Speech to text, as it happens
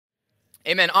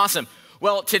Amen. Awesome.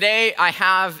 Well, today I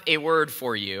have a word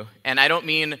for you, and I don't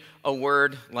mean a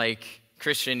word like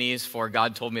Christianese for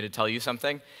God told me to tell you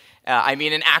something. I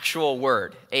mean an actual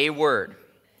word, a word,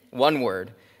 one word,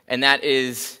 and that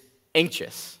is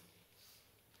anxious.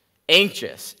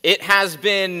 Anxious. It has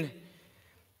been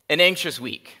an anxious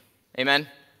week. Amen?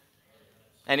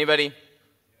 Anybody?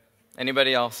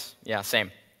 Anybody else? Yeah, same.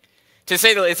 To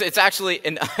say the least, it's actually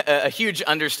a huge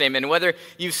understatement. Whether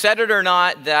you've said it or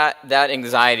not, that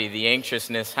anxiety, the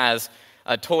anxiousness has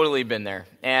totally been there.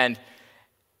 And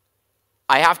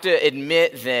I have to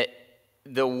admit that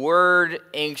the word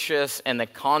anxious and the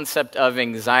concept of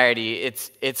anxiety,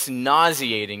 it's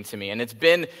nauseating to me. And it's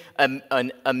been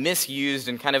a misused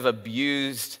and kind of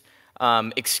abused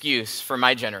excuse for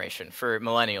my generation, for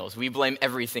millennials. We blame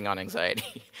everything on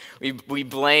anxiety. We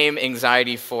blame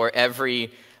anxiety for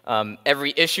every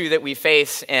issue that we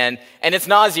face, and it's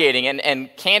nauseating. And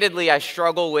candidly, I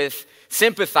struggle with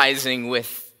sympathizing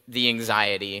with the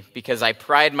anxiety because I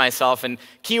pride myself, and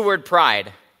keyword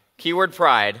pride,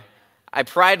 I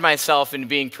pride myself in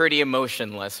being pretty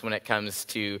emotionless when it comes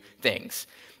to things,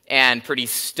 and pretty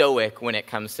stoic when it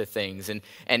comes to things, and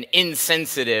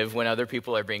insensitive when other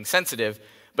people are being sensitive.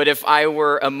 But if I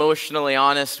were emotionally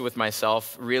honest with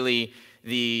myself, really,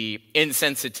 the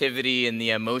insensitivity and the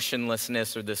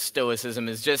emotionlessness or the stoicism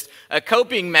is just a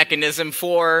coping mechanism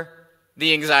for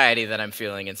the anxiety that I'm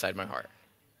feeling inside my heart.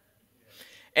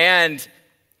 And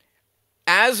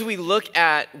as we look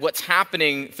at what's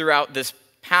happening throughout this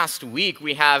past week,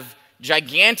 we have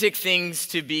gigantic things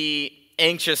to be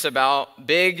anxious about,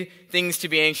 big things to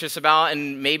be anxious about,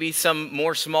 and maybe some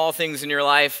more small things in your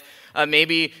life.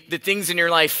 Maybe the things in your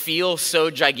life feel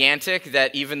so gigantic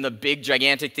that even the big,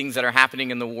 gigantic things that are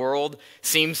happening in the world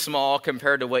seem small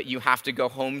compared to what you have to go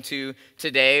home to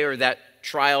today or that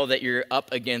trial that you're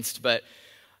up against. But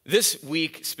this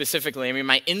week specifically, I mean,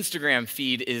 my Instagram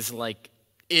feed is like,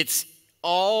 it's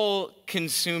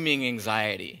all-consuming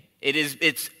anxiety.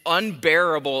 It's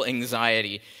unbearable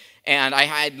anxiety. And I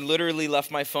had literally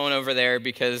left my phone over there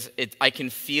because I can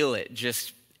feel it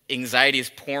just anxiety is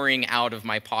pouring out of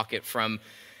my pocket from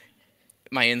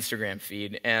my Instagram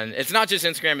feed. And it's not just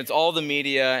Instagram, it's all the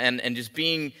media and just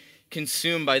being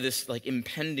consumed by this like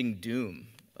impending doom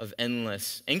of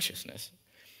endless anxiousness.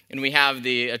 And we have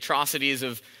the atrocities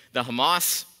of the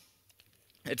Hamas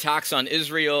attacks on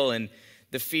Israel and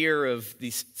the fear of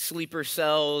these sleeper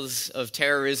cells of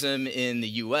terrorism in the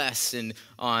U.S. And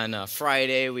on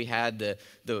Friday, we had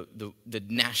the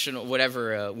national,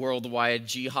 whatever, worldwide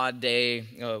jihad day,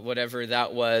 whatever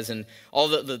that was. And all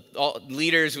the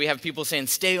leaders, we have people saying,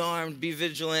 stay armed, be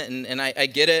vigilant. And I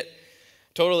get it,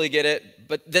 totally get it.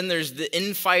 But then there's the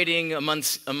infighting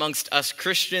amongst us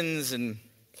Christians, and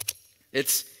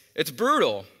it's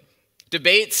brutal.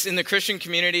 Debates in the Christian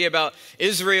community about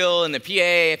Israel and the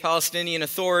PA, Palestinian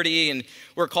Authority, and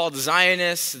we're called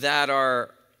Zionists that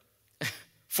are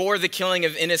for the killing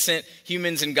of innocent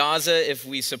humans in Gaza if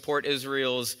we support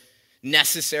Israel's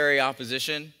necessary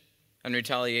opposition and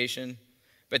retaliation.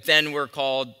 But then we're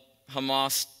called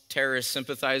Hamas terrorist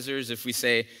sympathizers if we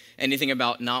say anything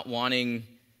about not wanting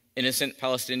innocent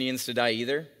Palestinians to die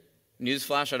either.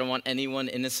 Newsflash, I don't want anyone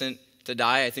innocent to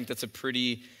die. I think that's a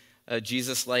pretty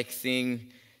Jesus-like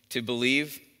thing to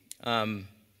believe.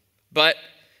 But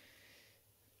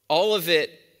all of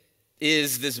it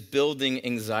is this building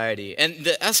anxiety. And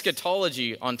the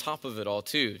eschatology on top of it all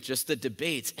too. Just the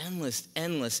debates,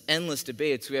 endless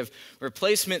debates. We have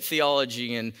replacement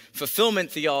theology and fulfillment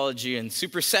theology and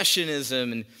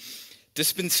supersessionism and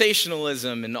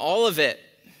dispensationalism and all of it.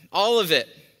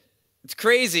 It's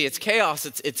crazy, it's chaos,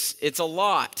 it's a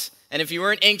lot. And if you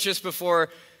weren't anxious before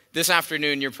this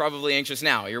afternoon, you're probably anxious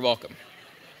now. You're welcome.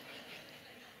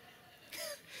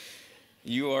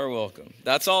 You are welcome.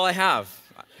 That's all I have.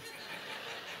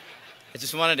 I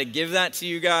just wanted to give that to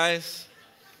you guys.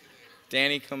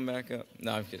 Danny, come back up.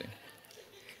 No, I'm kidding.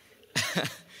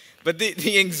 But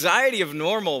the anxiety of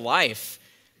normal life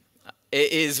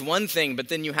is one thing, but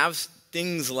then you have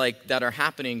things like that are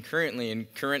happening currently in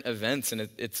current events, and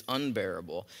it's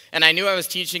unbearable. And I knew I was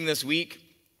teaching this week.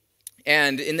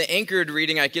 And in the anchored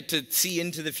reading, I get to see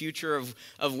into the future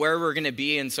of where we're going to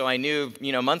be. And so I knew,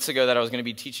 months ago that I was going to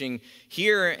be teaching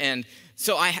here. And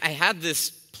so I had this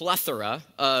plethora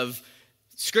of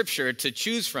scripture to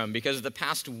choose from because the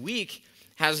past week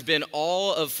has been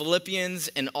all of Phillipians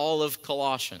and all of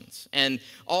Colossians. And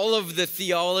all of the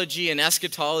theology and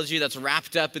eschatology that's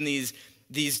wrapped up in these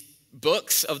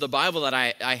books of the Bible that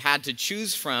I had to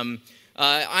choose from.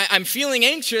 I'm feeling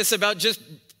anxious about just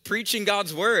preaching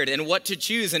God's word and what to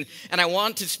choose. And I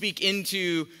want to speak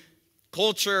into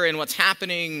culture and what's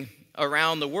happening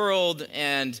around the world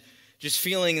and just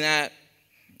feeling that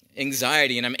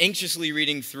anxiety. And I'm anxiously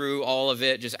reading through all of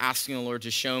it, just asking the Lord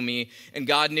to show me. And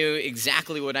God knew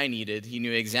exactly what I needed. He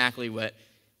knew exactly what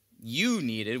you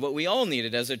needed, what we all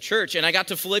needed as a church. And I got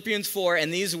to Philippians 4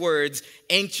 and these words,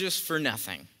 anxious for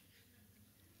nothing.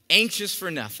 Anxious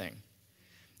for nothing.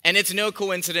 And it's no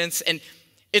coincidence. And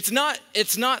it's not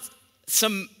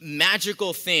some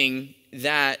magical thing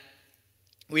that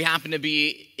we happen to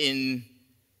be in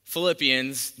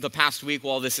Philippians the past week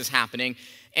while this is happening.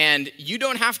 And you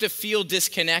don't have to feel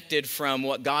disconnected from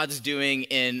what God's doing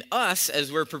in us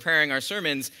as we're preparing our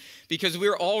sermons, because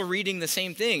we're all reading the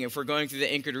same thing if we're going through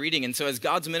the anchored reading. And so as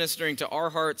God's ministering to our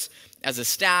hearts as a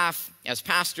staff, as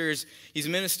pastors, he's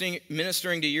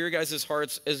ministering to your guys'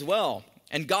 hearts as well.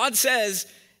 And God says,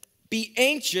 be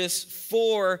anxious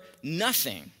for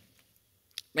nothing.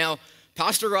 Now,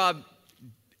 Pastor Rob,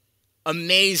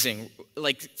 amazing.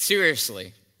 Like,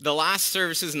 seriously, the last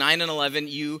services, 9 and 11,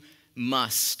 you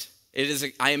must.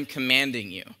 I am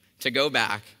commanding you to go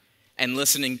back and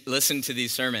listen to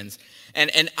these sermons.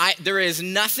 And there is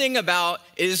nothing about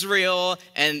Israel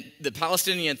and the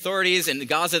Palestinian authorities and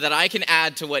Gaza that I can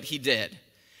add to what he did.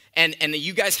 And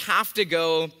you guys have to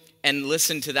go and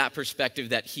listen to that perspective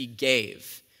that he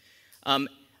gave.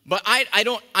 But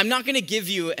I'm not going to give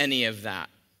you any of that.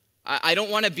 I don't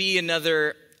want to be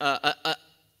another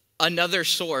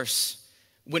source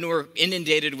when we're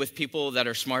inundated with people that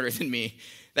are smarter than me,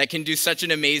 that can do such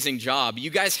an amazing job. You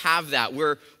guys have that.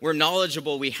 We're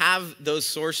knowledgeable. We have those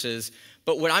sources.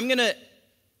 But what I'm gonna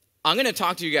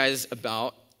talk to you guys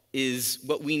about is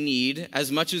what we need.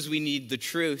 As much as we need the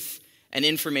truth and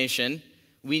information,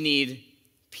 we need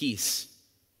peace.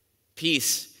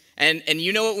 Peace. And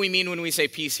you know what we mean when we say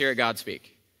peace here at Godspeak.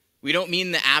 We don't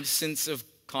mean the absence of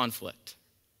conflict,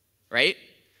 right?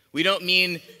 We don't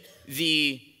mean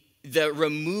the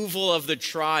removal of the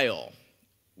trial.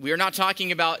 We are not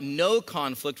talking about no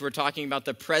conflict. We're talking about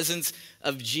the presence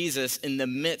of Jesus in the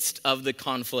midst of the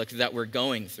conflict that we're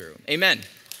going through. Amen.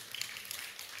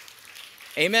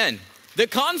 Amen. The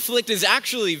conflict is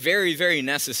actually very, very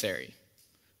necessary.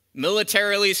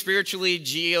 Militarily, spiritually,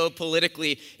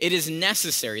 geopolitically, it is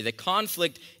necessary. The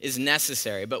conflict is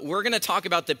necessary. But we're going to talk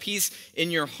about the peace in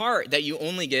your heart that you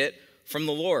only get from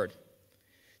the Lord.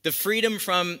 The freedom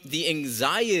from the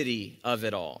anxiety of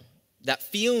it all, that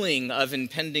feeling of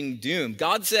impending doom.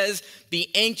 God says,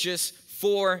 be anxious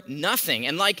for nothing.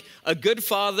 And like a good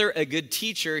father, a good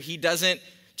teacher, he doesn't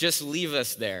just leave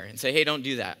us there and say, hey, don't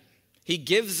do that. He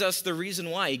gives us the reason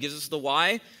why. He gives us the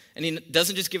why, and he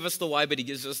doesn't just give us the why, but he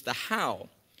gives us the how.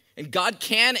 And God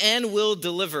can and will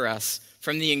deliver us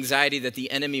from the anxiety that the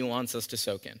enemy wants us to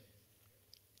soak in.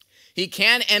 He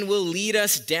can and will lead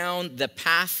us down the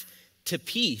path to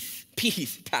peace.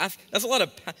 Path. That's a lot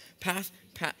of path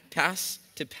to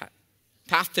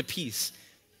peace.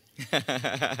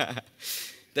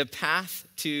 The path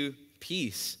to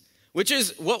peace, which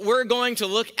is what we're going to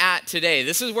look at today.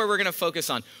 This is where we're going to focus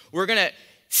on. We're going to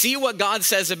see what God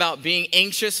says about being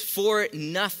anxious for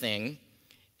nothing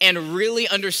and really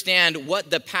understand what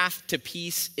the path to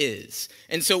peace is.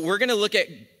 And so we're going to look at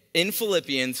in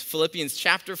Philippians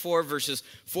chapter 4, verses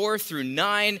 4 through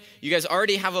 9. You guys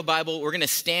already have a Bible. We're going to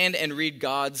stand and read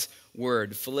God's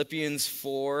word. Philippians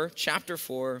 4, chapter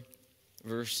 4,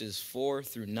 verses 4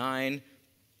 through 9.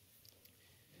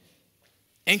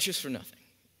 Anxious for nothing.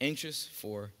 Anxious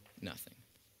for nothing.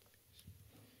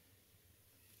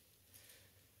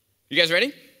 You guys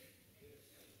ready?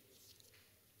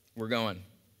 We're going.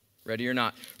 Ready or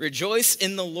not. Rejoice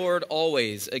in the Lord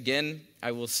always. Again,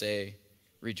 I will say,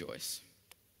 rejoice.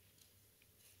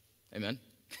 Amen.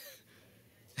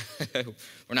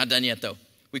 We're not done yet, though.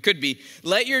 We could be.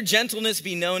 Let your gentleness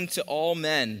be known to all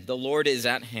men. The Lord is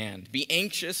at hand. Be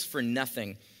anxious for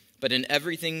nothing, but in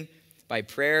everything by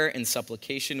prayer and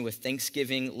supplication with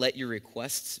thanksgiving, let your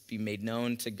requests be made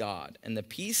known to God. And the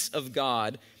peace of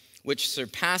God, which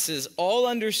surpasses all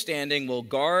understanding, will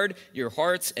guard your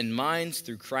hearts and minds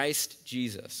through Christ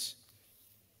Jesus.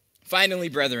 Finally,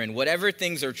 brethren, whatever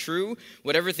things are true,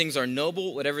 whatever things are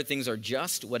noble, whatever things are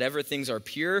just, whatever things are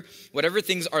pure, whatever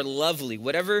things are lovely,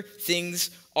 whatever things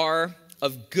are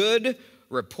of good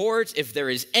report, if there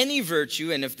is any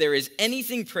virtue and if there is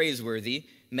anything praiseworthy,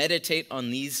 meditate on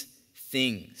these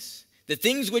things. The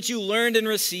things which you learned and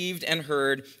received and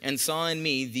heard and saw in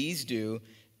me, these do,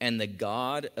 and the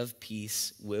God of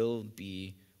peace will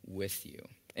be with you.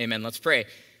 Amen. Let's pray.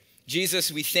 Jesus,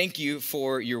 we thank you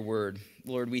for your word.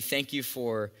 Lord, we thank you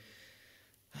for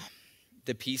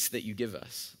the peace that you give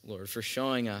us, Lord, for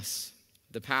showing us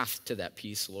the path to that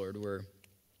peace, Lord.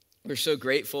 We're so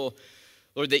grateful,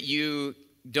 Lord, that you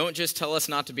don't just tell us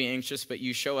not to be anxious, but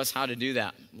you show us how to do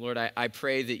that. Lord, I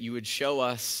pray that you would show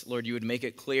us, Lord, you would make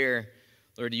it clear,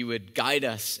 Lord, you would guide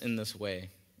us in this way.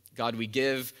 God, we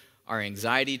give our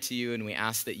anxiety to you, and we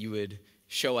ask that you would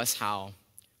show us how,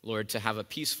 Lord, to have a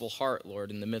peaceful heart,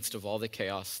 Lord, in the midst of all the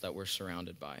chaos that we're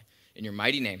surrounded by. In your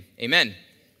mighty name, amen.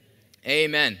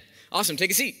 Amen. Awesome.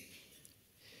 Take a seat.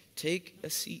 Take a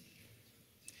seat.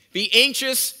 Be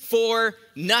anxious for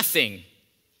nothing.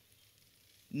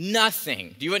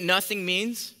 Nothing. Do you know what nothing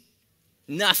means?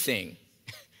 Nothing.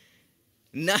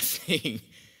 Nothing.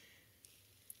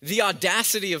 The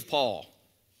audacity of Paul.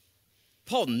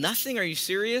 Paul, nothing? Are you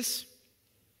serious?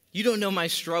 You don't know my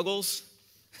struggles?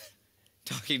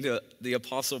 Talking to the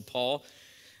Apostle Paul.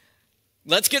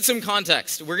 Let's get some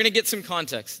context. We're going to get some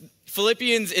context.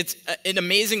 Philippians, it's an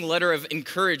amazing letter of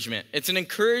encouragement. It's an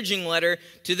encouraging letter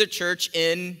to the church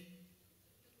in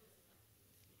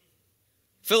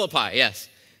Philippi, yes.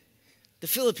 The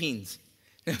Philippines.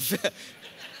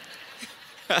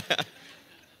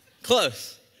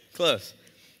 Close.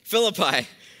 Philippi.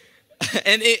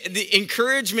 And the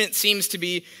encouragement seems to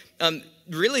be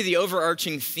really the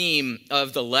overarching theme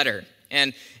of the letter.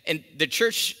 And the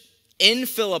church in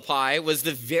Philippi was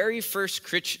the very first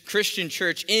Christian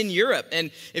church in Europe.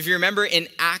 And if you remember in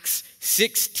Acts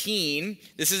 16,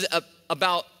 this is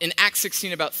about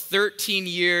 13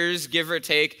 years, give or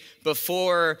take,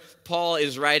 before Paul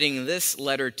is writing this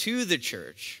letter to the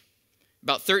church.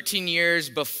 About 13 years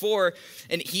before,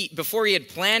 and before he had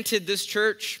planted this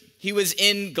church, he was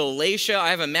in Galatia. I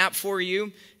have a map for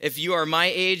you. If you are my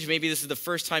age, maybe this is the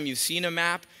first time you've seen a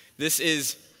map. This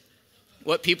is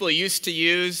what people used to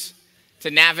use to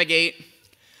navigate.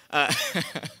 Do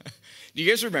you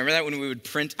guys remember that when we would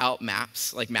print out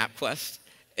maps, like MapQuest,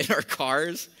 in our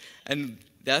cars? And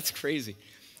that's crazy.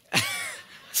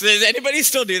 So does anybody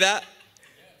still do that?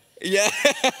 Yeah.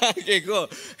 Okay, cool.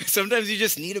 Sometimes you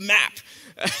just need a map.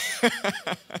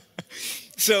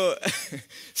 So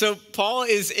Paul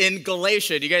is in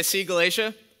Galatia. Do you guys see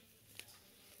Galatia?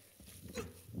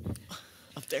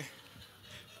 Up there.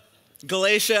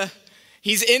 Galatia.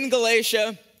 He's in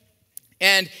Galatia,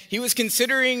 and he was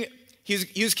considering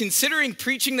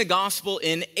preaching the gospel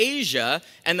in Asia,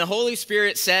 and the Holy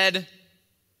Spirit said,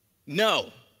 "No,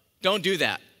 don't do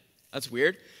that." That's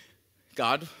weird.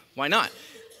 God, why not?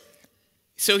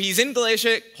 So he's in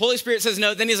Galatia, Holy Spirit says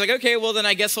no, then he's like, okay, well then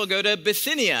I guess I'll go to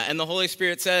Bithynia, and the Holy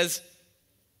Spirit says,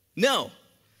 no.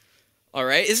 All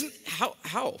right,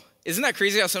 how? Isn't that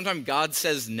crazy how sometimes God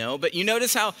says no? But you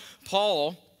notice how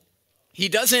Paul, he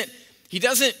doesn't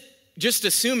just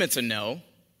assume it's a no.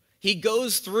 He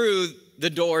goes through the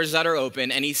doors that are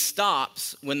open, and he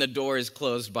stops when the door is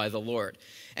closed by the Lord.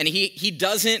 And he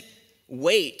doesn't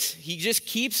wait. He just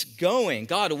keeps going.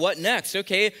 God, what next?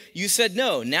 Okay, you said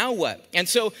no. Now what? And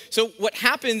so what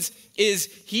happens is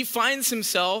he finds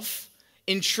himself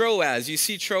in Troas. You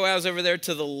see Troas over there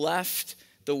to the left,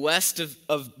 the west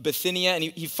of Bithynia. And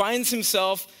he finds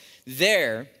himself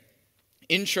there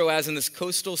in Troas, in this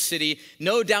coastal city,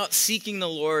 no doubt seeking the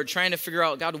Lord, trying to figure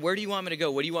out, God, where do you want me to go?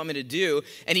 What do you want me to do?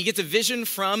 And he gets a vision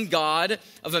from God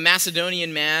of a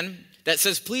Macedonian man that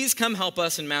says, please come help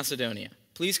us in Macedonia.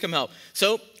 Please come help.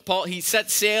 So Paul, he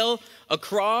sets sail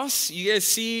across. You guys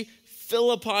see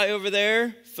Philippi over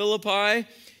there, Philippi.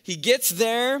 He gets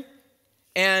there,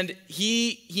 and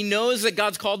he knows that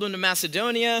God's called him to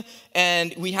Macedonia,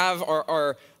 and we have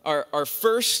our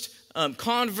first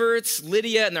converts,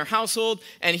 Lydia and their household,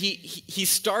 and he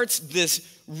starts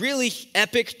this really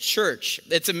epic church.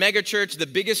 It's a mega church, the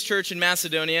biggest church in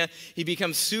Macedonia. He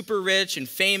becomes super rich and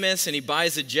famous, and he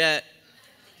buys a jet.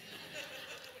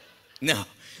 No,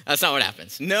 that's not what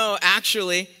happens. No,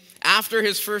 actually, after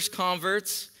his first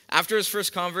converts,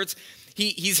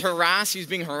 he's harassed. He's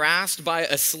being harassed by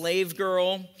a slave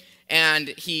girl, and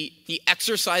he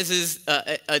exorcises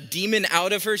a demon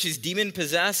out of her. She's demon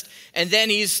possessed, and then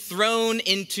he's thrown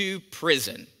into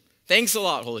prison. Thanks a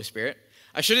lot, Holy Spirit.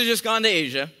 I should have just gone to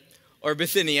Asia or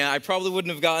Bithynia. I probably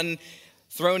wouldn't have gotten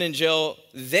thrown in jail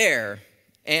there.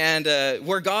 And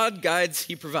where God guides,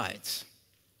 he provides.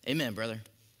 Amen, brother.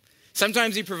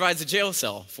 Sometimes he provides a jail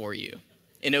cell for you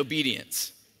in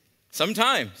obedience.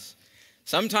 Sometimes.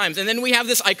 And then we have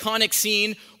this iconic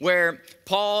scene where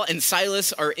Paul and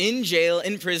Silas are in jail,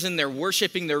 in prison. They're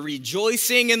worshiping. They're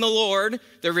rejoicing in the Lord.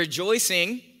 They're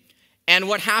rejoicing. And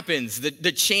what happens?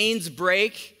 The chains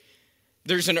break.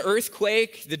 There's an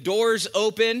earthquake. The doors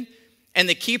open. And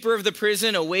the keeper of the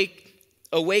prison,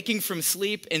 awaking from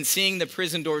sleep and seeing the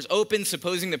prison doors open,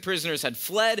 supposing the prisoners had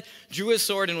fled, drew his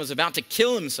sword and was about to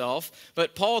kill himself.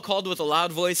 But Paul called with a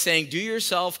loud voice, saying, do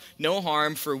yourself no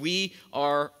harm, for we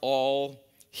are all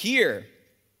here.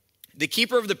 The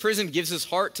keeper of the prison gives his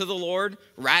heart to the Lord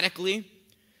radically.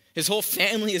 His whole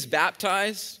family is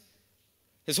baptized.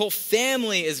 His whole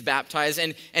family is baptized.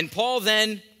 And Paul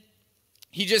then,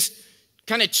 he just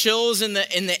kind of chills in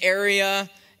the area,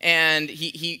 and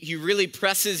he really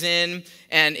presses in.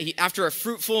 And after a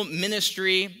fruitful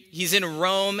ministry, he's in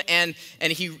Rome, and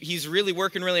he's really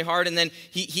working really hard. And then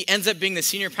he ends up being the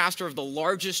senior pastor of the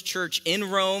largest church in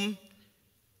Rome.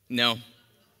 Nope.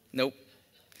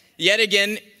 Yet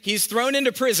again, he's thrown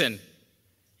into prison.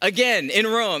 Again, in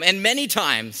Rome. And many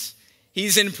times,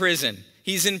 he's in prison.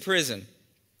 He's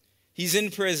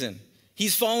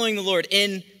following the Lord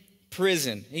in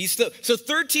prison. So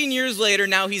 13 years later,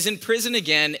 now he's in prison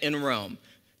again in Rome.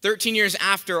 13 years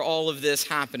after all of this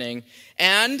happening.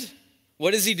 And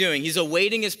what is he doing? He's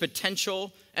awaiting his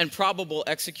potential and probable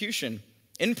execution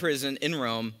in prison in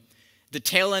Rome, the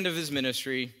tail end of his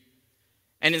ministry.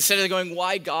 And instead of going,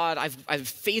 why God, I've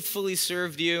faithfully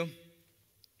served you.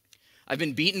 I've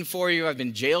been beaten for you. I've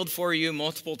been jailed for you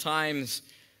multiple times.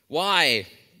 Why?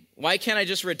 Why can't I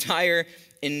just retire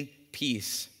in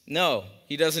peace? No,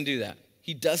 he doesn't do that.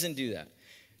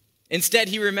 Instead,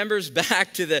 he remembers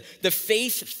back to the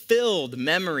faith-filled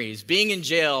memories, being in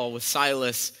jail with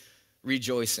Silas,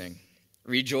 rejoicing,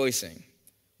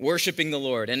 worshiping the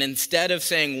Lord. And instead of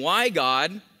saying, why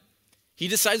God, he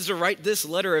decides to write this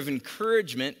letter of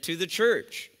encouragement to the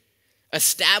church,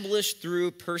 established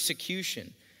through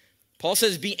persecution. Paul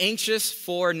says, be anxious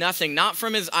for nothing, not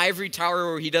from his ivory tower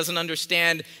where he doesn't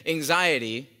understand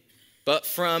anxiety, but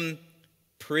from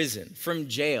prison, from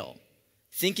jail,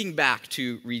 thinking back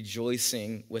to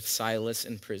rejoicing with Silas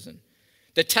in prison.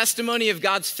 The testimony of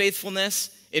God's faithfulness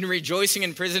in rejoicing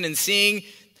in prison and seeing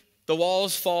the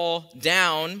walls fall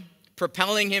down,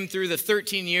 propelling him through the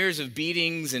 13 years of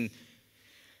beatings and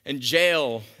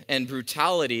jail and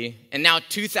brutality. And now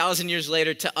 2,000 years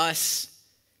later to us,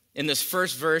 in this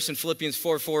first verse in Philippians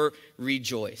 4:4,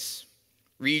 rejoice.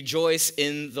 Rejoice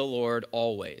in the Lord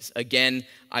always. Again,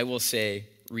 I will say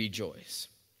rejoice.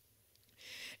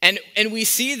 And we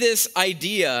see this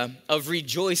idea of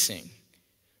rejoicing.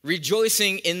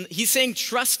 Rejoicing in, he's saying,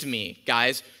 trust me,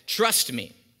 guys. Trust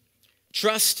me.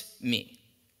 Trust me.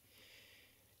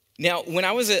 Now, when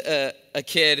I was a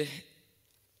kid,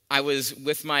 I was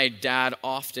with my dad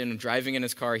often driving in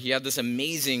his car. He had this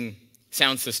amazing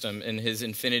sound system in his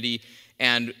Infiniti,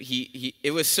 and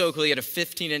it was so cool. He had a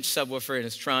 15-inch subwoofer in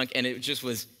his trunk, and it just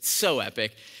was so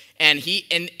epic. And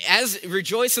as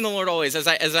rejoice in the Lord always, as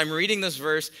I'm reading this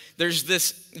verse, there's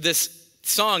this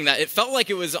song that it felt like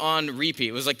it was on repeat.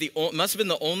 It was like must have been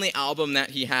the only album that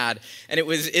he had, and it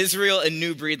was Israel and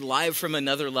New Breed, Live from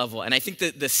Another Level. And I think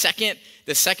that the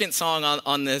second song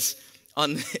on this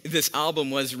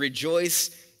album was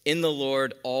Rejoice in the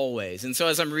Lord always. And so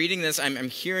as I'm reading this, I'm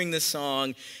hearing this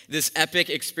song, this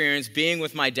epic experience being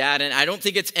with my dad. And I don't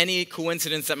think it's any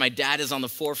coincidence that my dad is on the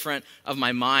forefront of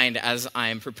my mind as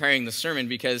I'm preparing the sermon,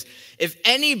 because if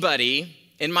anybody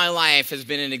in my life has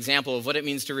been an example of what it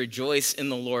means to rejoice in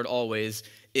the Lord always,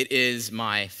 it is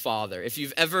my father. If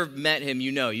you've ever met him,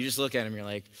 you know, you just look at him, you're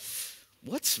like,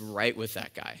 what's right with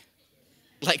that guy?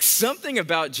 Like something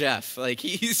about Jeff, like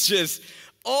he's just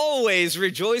always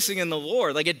rejoicing in the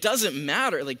Lord. Like it doesn't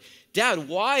matter. Like, Dad,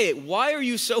 why are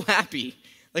you so happy?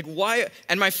 Like why?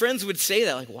 And my friends would say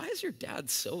that, like, why is your dad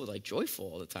so like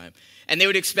joyful all the time? And they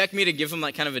would expect me to give them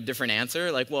like kind of a different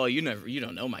answer. Like, well, you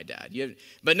don't know my dad.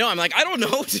 But no, I'm like, I don't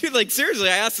know, dude. Like seriously,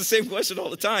 I ask the same question all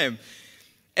the time.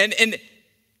 And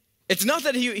it's not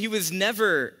that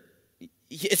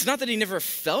it's not that he never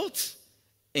felt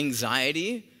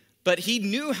anxiety, but he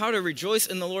knew how to rejoice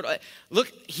in the Lord.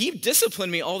 Look, he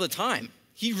disciplined me all the time.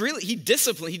 He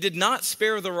disciplined. He did not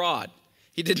spare the rod.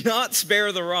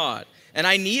 And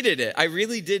I needed it. I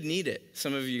really did need it.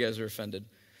 Some of you guys are offended.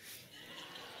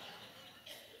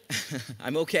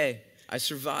 I'm okay. I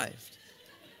survived.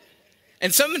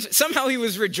 And somehow he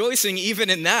was rejoicing even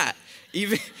in that.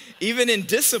 Even in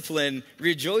discipline,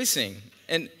 rejoicing.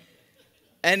 And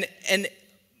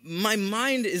my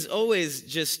mind is always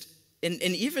just, and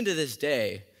even to this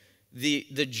day,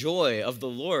 the joy of the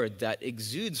Lord that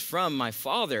exudes from my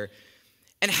Father.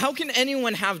 And how can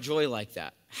anyone have joy like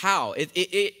that? How?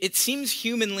 It seems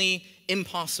humanly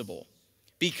impossible,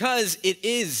 because it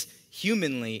is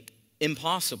humanly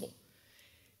impossible.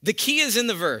 The key is in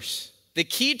the verse. The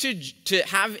key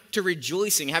to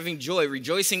rejoicing, having joy,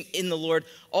 rejoicing in the Lord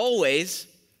always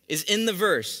is in the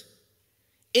verse.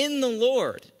 In the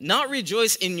Lord, not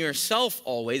rejoice in yourself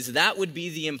always. That would be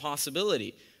the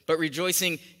impossibility. But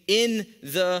rejoicing in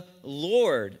the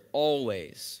Lord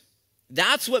always.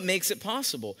 That's what makes it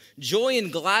possible. Joy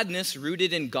and gladness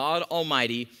rooted in God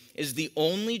Almighty is the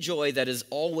only joy that is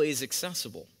always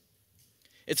accessible.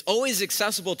 It's always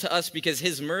accessible to us because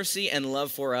his mercy and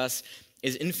love for us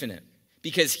is infinite.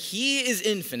 Because he is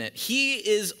infinite, he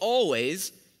is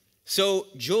always, so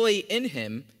joy in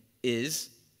him is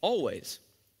always.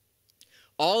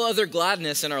 All other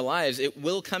gladness in our lives, it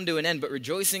will come to an end, but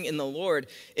rejoicing in the Lord,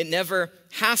 it never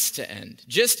has to end.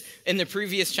 Just in the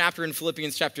previous chapter in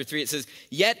Philippians chapter 3, it says,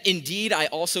 "Yet indeed I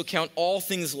also count all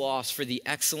things lost for the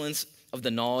excellence of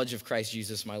the knowledge of Christ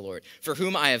Jesus my Lord, for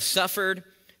whom I have suffered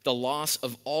the loss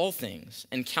of all things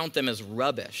and count them as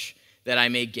rubbish, that I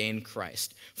may gain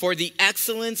Christ. For the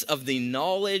excellence of the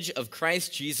knowledge of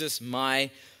Christ Jesus my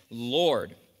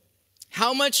Lord."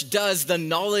 How much does the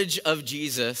knowledge of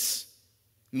Jesus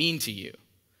mean to you?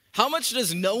 How much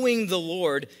does knowing the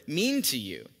Lord mean to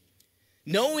you?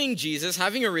 Knowing Jesus,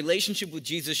 having a relationship with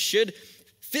Jesus, should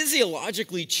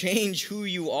physiologically change who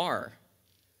you are,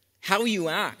 how you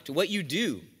act, what you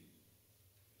do.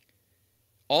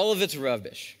 All of it's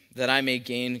rubbish, that I may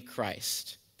gain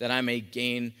Christ, that I may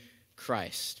gain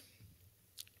Christ.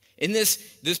 In this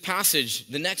passage,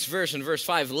 the next verse, in verse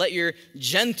 5, "Let your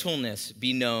gentleness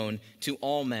be known to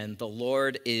all men. The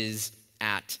Lord is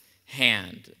at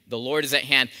hand." The Lord is at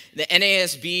hand. The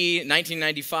NASB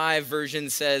 1995 version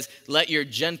says, "Let your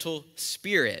gentle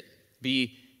spirit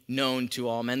be known to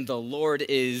all men. The Lord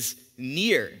is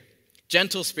near."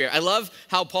 Gentle spirit. I love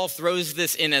how Paul throws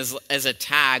this in as a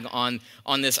tag on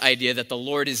this idea that the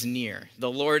Lord is near.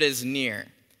 The Lord is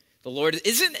near. The Lord,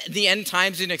 isn't the end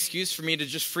times an excuse for me to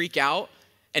just freak out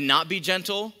and not be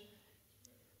gentle?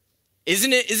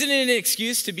 Isn't it an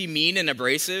excuse to be mean and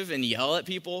abrasive and yell at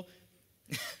people?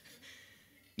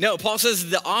 No, Paul says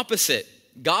the opposite.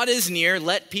 God is near.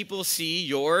 Let people see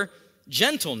your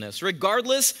gentleness,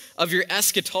 regardless of your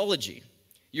eschatology.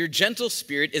 Your gentle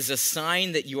spirit is a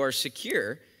sign that you are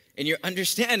secure in your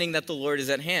understanding that the Lord is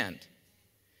at hand.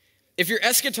 If your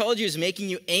eschatology is making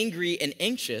you angry and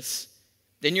anxious,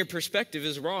 then your perspective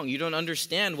is wrong. You don't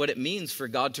understand what it means for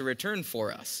God to return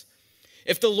for us.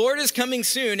 If the Lord is coming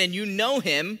soon and you know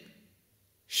him,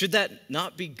 should that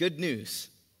not be good news?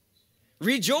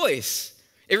 Rejoice.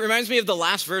 It reminds me of the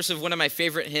last verse of one of my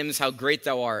favorite hymns, "How Great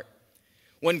Thou Art."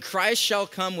 "When Christ shall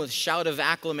come with shout of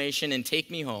acclamation and take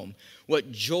me home,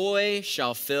 what joy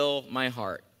shall fill my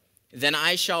heart. Then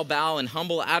I shall bow in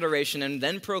humble adoration and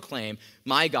then proclaim,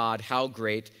 my God, how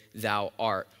great thou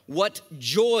art." What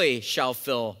joy shall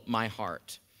fill my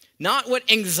heart? Not what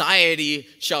anxiety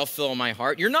shall fill my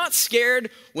heart. You're not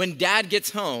scared when dad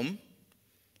gets home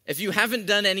if you haven't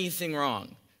done anything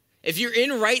wrong. If you're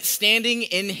in right standing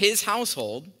in his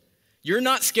household, you're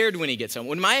not scared when he gets home.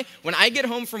 When I get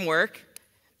home from work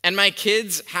and my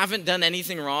kids haven't done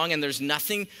anything wrong and there's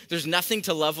nothing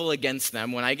to level against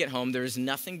them, when I get home, there's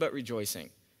nothing but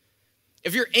rejoicing.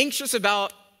 If you're anxious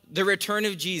about the return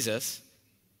of Jesus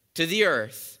to the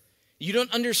earth, you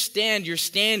don't understand you're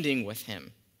standing with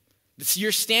him.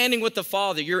 You're standing with the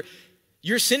Father.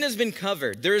 Your sin has been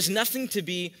covered. There is nothing to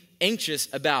be anxious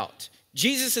about.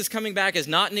 Jesus is coming back as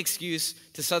not an excuse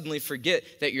to suddenly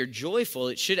forget that you're joyful.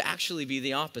 It should actually be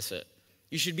the opposite.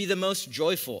 You should be the most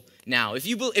joyful now. If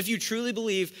you truly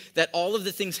believe that all of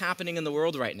the things happening in the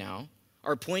world right now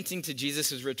are pointing to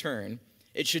Jesus' return,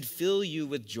 it should fill you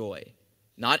with joy,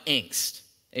 not angst.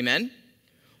 Amen?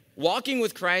 Walking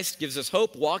with Christ gives us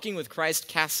hope. Walking with Christ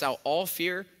casts out all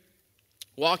fear.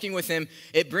 Walking with him,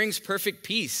 it brings perfect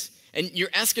peace. And your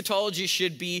eschatology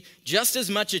should be just as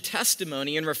much a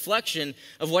testimony and reflection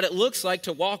of what it looks like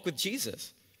to walk with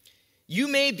Jesus. You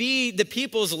may be the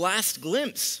people's last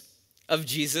glimpse of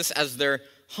Jesus as their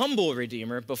humble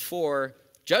Redeemer before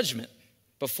judgment.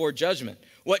 Before judgment.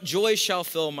 What joy shall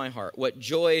fill my heart? What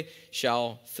joy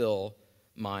shall fill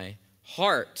my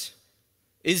heart?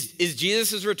 Is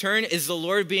Jesus' return, is the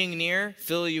Lord being near,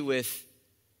 fill you with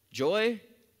joy?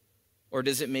 Or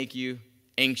does it make you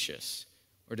anxious?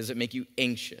 Or does it make you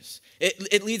anxious?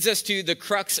 It leads us to the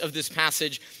crux of this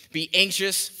passage. Be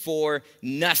anxious for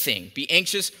nothing. Be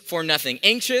anxious for nothing.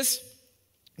 Anxious,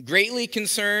 greatly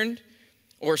concerned,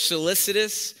 or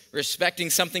solicitous, respecting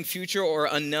something future or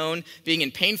unknown, being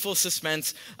in painful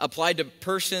suspense, applied to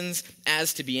persons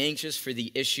as to be anxious for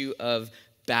the issue of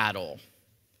battle.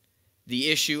 The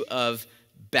issue of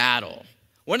battle.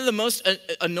 One of the most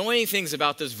annoying things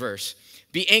about this verse,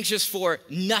 be anxious for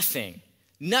nothing.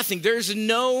 Nothing. There's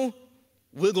no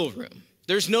wiggle room.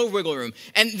 There's no wiggle room.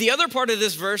 And the other part of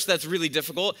this verse that's really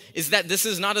difficult is that this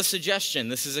is not a suggestion.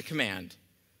 This is a command.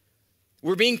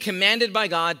 We're being commanded by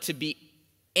God to be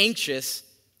anxious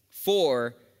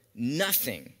for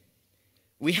nothing.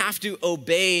 We have to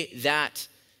obey that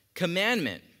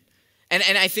commandment.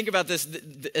 And I think about this,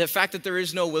 the fact that there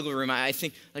is no wiggle room. I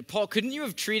think, like, Paul, couldn't you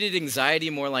have treated anxiety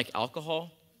more like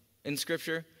alcohol in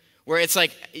Scripture? Where it's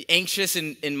like anxious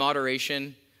in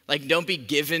moderation. Like, don't be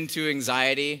given to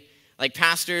anxiety. Like,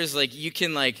 pastors, like, you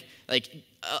can,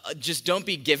 just don't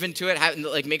be given to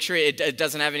it. Make sure it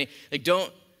doesn't have any,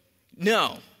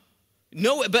 no,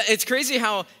 but it's crazy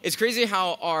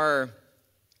how our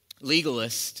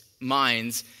legalist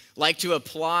minds like to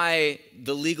apply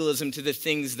the legalism to the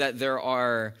things that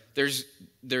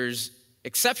there's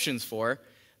exceptions for,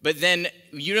 but then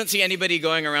you don't see anybody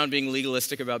going around being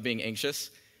legalistic about being anxious.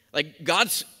 Like,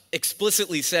 God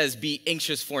explicitly says, be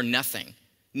anxious for nothing.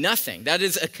 Nothing. That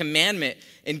is a commandment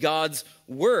in God's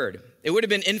word. It would have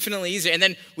been infinitely easier. And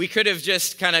then we could have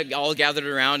just kind of all gathered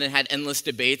around and had endless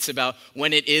debates about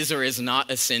when it is or is not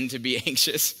a sin to be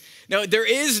anxious. No, there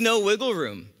is no wiggle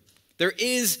room. There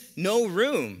is no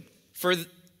room for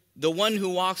the one who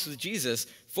walks with Jesus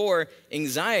for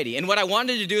anxiety. And what I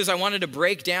wanted to do is I wanted to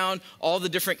break down all the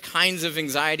different kinds of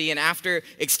anxiety. And after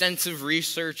extensive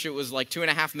research, it was like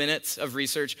 2.5 minutes of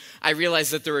research, I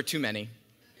realized that there were too many.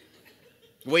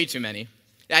 Way too many.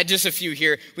 I had just a few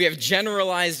here. We have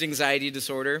generalized anxiety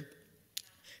disorder,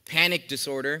 panic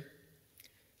disorder.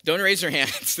 Don't raise your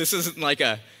hands. This isn't like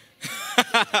a...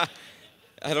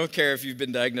 I don't care if you've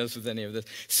been diagnosed with any of this.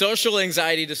 Social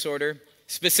anxiety disorder,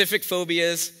 specific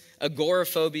phobias,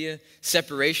 agoraphobia,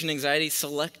 separation anxiety,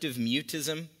 selective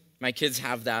mutism. My kids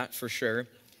have that for sure.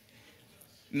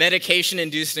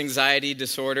 Medication-induced anxiety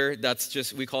disorder. That's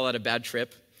just, we call that a bad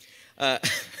trip. I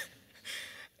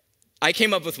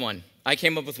came up with one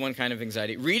kind of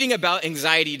anxiety. Reading about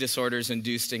anxiety disorders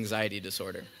induced anxiety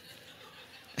disorder.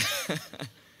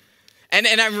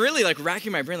 And I'm really like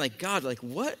racking my brain, like, God, like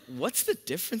what's the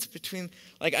difference between,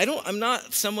 like, I'm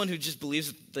not someone who just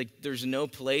believes like there's no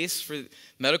place for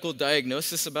medical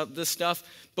diagnosis about this stuff,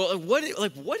 but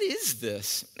what is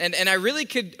this? And I really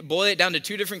could boil it down to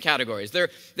two different categories. There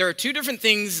are two different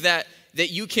things that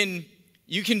you can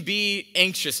be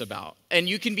anxious about. And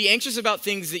you can be anxious about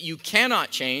things that you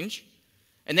cannot change,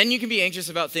 and then you can be anxious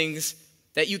about things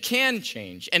that you can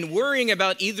change. And worrying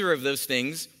about either of those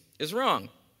things is wrong.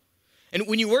 And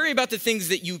when you worry about the things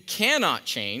that you cannot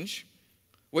change,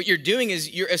 what you're doing is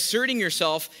you're asserting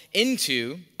yourself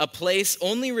into a place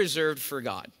only reserved for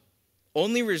God.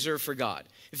 Only reserved for God.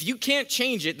 If you can't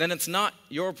change it, then it's not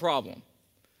your problem.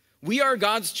 We are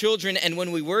God's children, and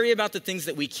when we worry about the things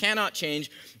that we cannot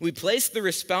change, we place the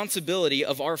responsibility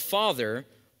of our Father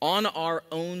on our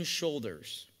own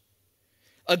shoulders.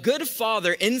 A good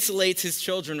father insulates his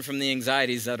children from the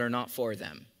anxieties that are not for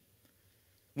them.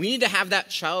 We need to have that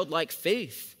childlike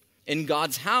faith in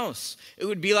God's house. It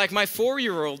would be like my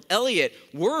 4-year-old Elliot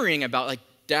worrying about, like,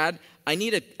 Dad, I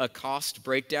need a cost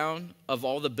breakdown of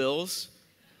all the bills.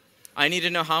 I need to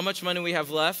know how much money we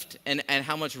have left and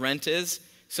how much rent is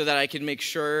so that I can make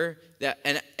sure that,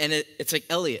 it's like,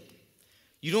 Elliot,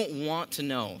 you don't want to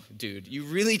know, dude. You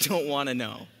really don't want to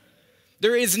know.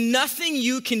 There is nothing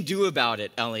you can do about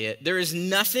it, Elliot. There is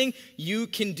nothing you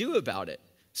can do about it.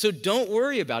 So don't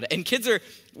worry about it. And kids are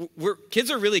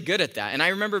really good at that. And I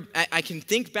remember, I can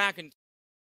think back and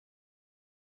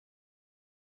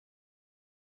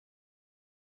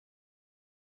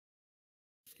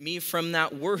me from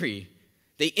that worry.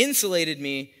 They insulated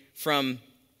me from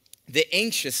the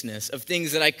anxiousness of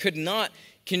things that I could not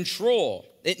control.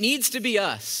 It needs to be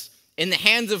us in the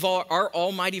hands of our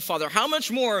Almighty Father. How much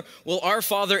more will our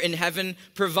Father in heaven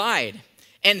provide?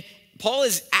 And Paul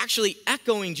is actually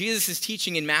echoing Jesus'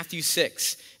 teaching in Matthew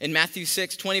 6. In Matthew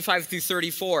 6, 25 through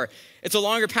 34. It's a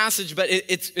longer passage, but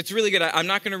it's really good. I'm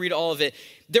not going to read all of it.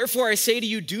 Therefore, I say to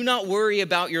you, do not worry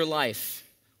about your life,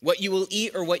 what you will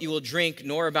eat or what you will drink,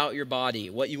 nor about your body.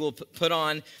 What you will put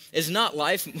on, is not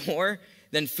life more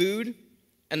than food,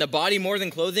 and the body more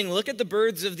than clothing? Look at the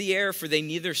birds of the air, for they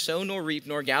neither sow nor reap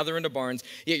nor gather into barns,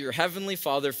 yet your heavenly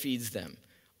Father feeds them.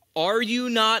 Are you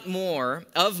not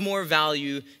of more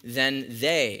value than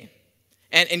they?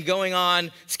 And going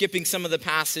on, skipping some of the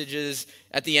passages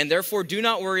at the end, therefore do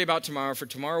not worry about tomorrow, for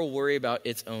tomorrow will worry about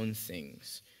its own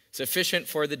things. Sufficient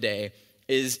for the day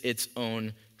is its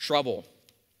own trouble.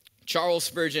 Charles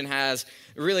Spurgeon has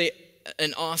really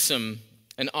an awesome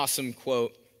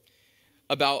quote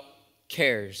about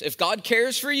cares. If God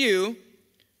cares for you,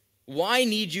 why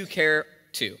need you care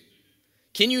too?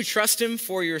 Can you trust him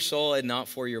for your soul and not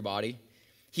for your body?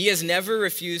 He has never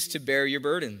refused to bear your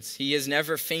burdens. He has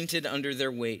never fainted under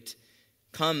their weight.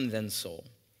 Come then, soul.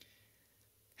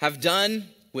 Have done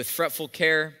with fretful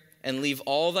care and leave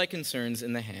all thy concerns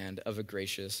in the hand of a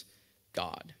gracious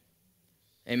God.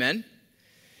 Amen?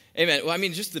 Amen. Well, I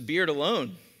mean, just the beard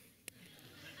alone.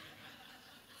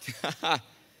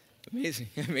 Amazing,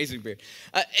 amazing beard.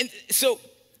 And so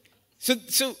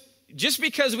just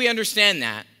because we understand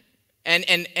that,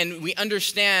 and we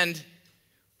understand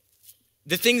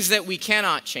the things that we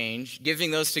cannot change, giving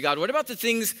those to God, what about the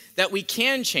things that we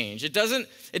can change? It doesn't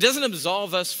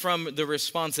absolve us from the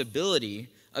responsibility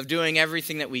of doing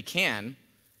everything that we can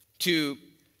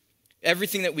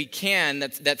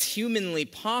that's humanly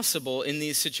possible in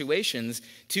these situations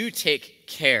to take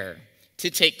care.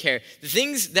 The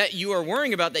things that you are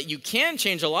worrying about that you can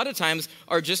change a lot of times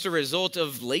are just a result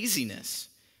of laziness.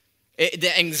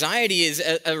 The anxiety is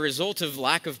a result of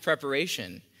lack of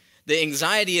preparation. The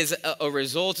anxiety is a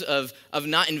result of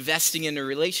not investing in a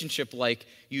relationship like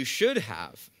you should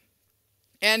have.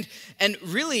 And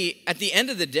really, at the end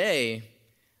of the day,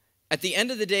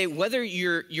 whether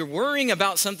you're worrying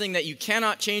about something that you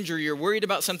cannot change or you're worried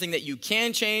about something that you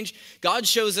can change, God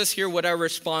shows us here what our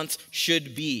response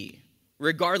should be.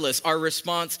 Regardless, our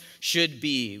response should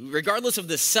be. Regardless of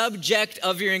the subject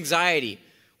of your anxiety,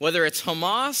 whether it's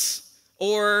Hamas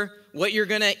or what you're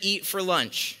going to eat for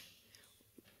lunch.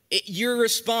 Your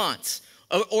response,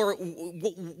 or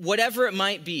whatever it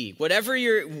might be, whatever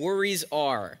your worries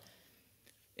are,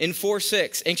 in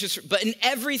 4:6, anxious, but in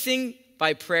everything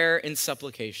by prayer and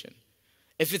supplication.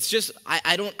 If it's just,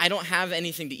 I don't have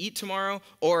anything to eat tomorrow,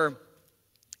 or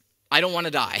I don't want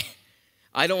to die.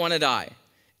 I don't want to die.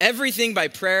 Everything by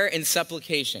prayer and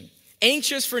supplication.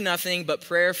 Anxious for nothing, but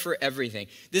prayer for everything.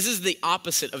 This is the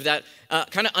opposite of that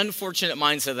kind of unfortunate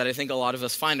mindset that I think a lot of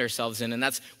us find ourselves in. And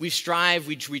that's, we strive,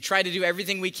 we try to do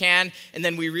everything we can, and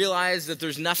then we realize that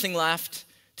there's nothing left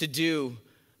to do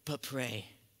but pray.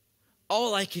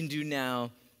 All I can do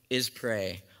now is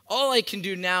pray. All I can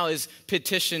do now is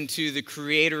petition to the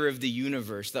creator of the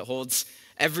universe that holds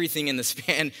everything in the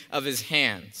span of his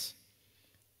hands.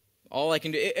 All I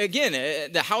can do, again,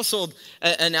 the household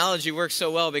analogy works so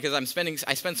well because I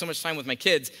spend so much time with my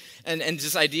kids, and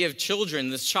this idea of children,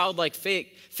 this childlike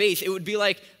faith, it would be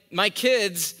like my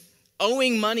kids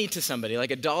owing money to somebody, like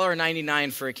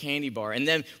 $1.99 for a candy bar, and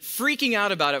then freaking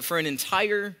out about it for an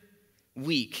entire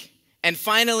week. And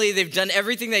finally, they've done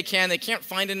everything they can't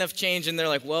find enough change, and they're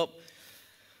like, well,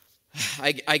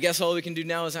 I guess all we can do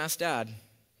now is ask Dad.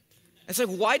 It's like,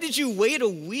 why did you wait a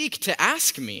week to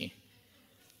ask me?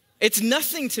 It's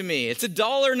nothing to me. It's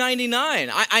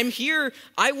 $1.99. I'm here.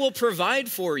 I will provide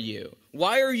for you.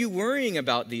 Why are you worrying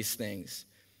about these things?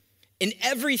 In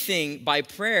everything by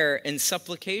prayer and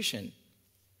supplication.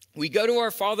 We go to our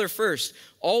Father first,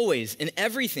 always, in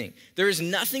everything. There is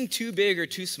nothing too big or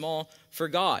too small for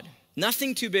God.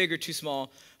 Nothing too big or too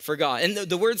small for God. And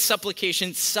the word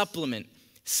supplication, supplement,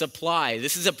 supply.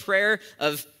 This is a prayer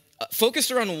of focused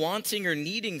around wanting or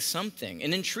needing something,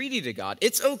 an entreaty to God.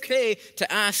 It's okay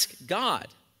to ask God.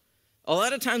 A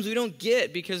lot of times we don't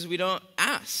get because we don't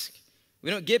ask.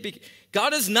 We don't get because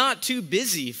God is not too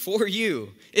busy for you.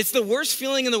 It's the worst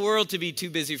feeling in the world to be too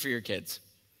busy for your kids.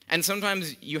 And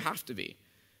sometimes you have to be.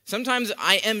 Sometimes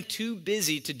I am too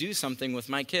busy to do something with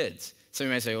my kids. Some of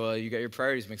you might say, well, you got your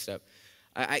priorities mixed up.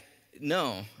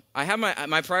 No. I have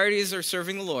my priorities are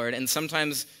serving the Lord, and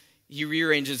sometimes he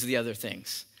rearranges the other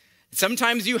things.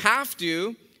 Sometimes you have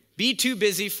to be too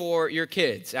busy for your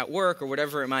kids at work or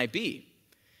whatever it might be.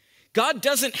 God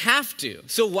doesn't have to,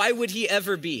 so why would he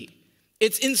ever be?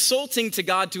 It's insulting to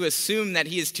God to assume that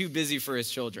he is too busy for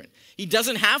his children. He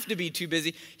doesn't have to be too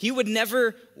busy. He would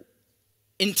never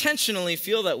intentionally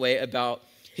feel that way about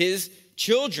his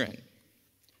children.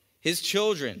 His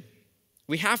children.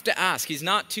 We have to ask. He's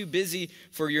not too busy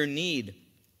for your need.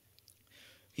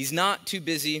 He's not too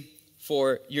busy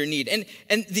for your need.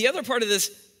 And the other part of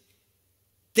this,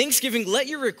 Thanksgiving, let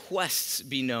your requests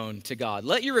be known to God.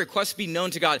 Let your requests be known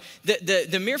to God.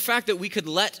 The mere fact that we could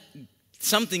let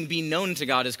something be known to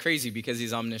God is crazy because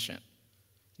he's omniscient.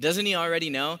 Doesn't he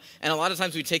already know? And a lot of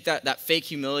times we take that fake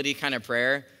humility kind of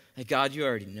prayer, like, God, you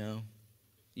already know.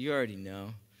 You already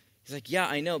know. He's like, yeah,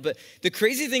 I know. But the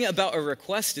crazy thing about a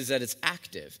request is that it's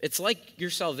active. It's like your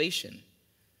salvation.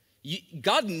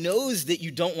 God knows that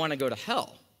you don't want to go to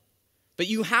hell. But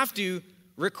you have to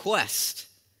request.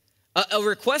 A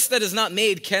request that is not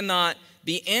made cannot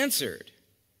be answered.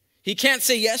 He can't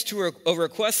say yes to a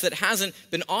request that hasn't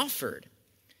been offered.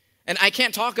 And I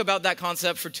can't talk about that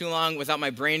concept for too long without my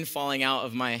brain falling out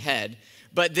of my head.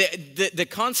 But the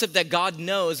concept that God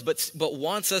knows but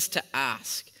wants us to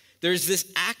ask. There's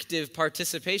this active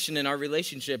participation in our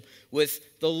relationship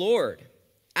with the Lord.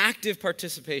 Active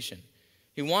participation.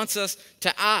 He wants us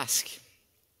to ask.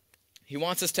 He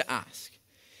wants us to ask.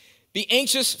 Be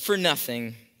anxious for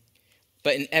nothing,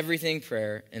 but in everything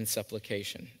prayer and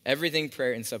supplication. Everything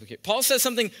prayer and supplication. Paul says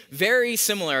something very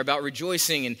similar about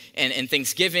rejoicing and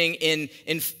thanksgiving in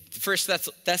 1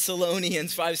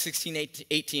 Thessalonians 5, 16,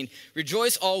 18.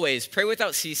 Rejoice always, pray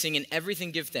without ceasing, in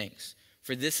everything give thanks,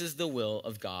 for this is the will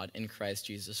of God in Christ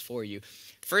Jesus for you.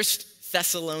 1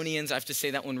 Thessalonians, I have to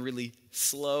say that one really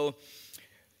slow.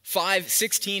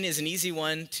 5:16 is an easy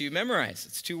one to memorize.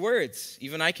 It's 2 words.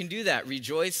 Even I can do that.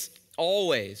 Rejoice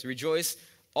always. Rejoice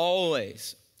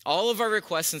always. All of our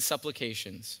requests and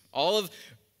supplications,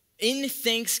 in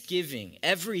thanksgiving,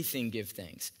 everything give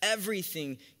thanks.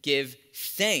 Everything give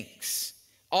thanks.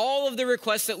 All of the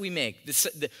requests that we make,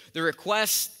 the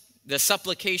requests, the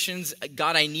supplications,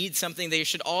 God, I need something, they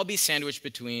should all be sandwiched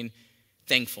between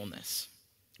thankfulness.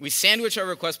 We sandwich our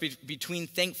requests between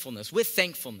thankfulness, with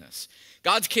thankfulness.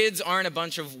 God's kids aren't a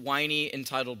bunch of whiny,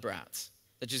 entitled brats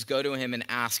that just go to him and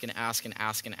ask and ask and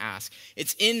ask and ask.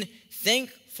 It's in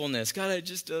thankfulness. God, I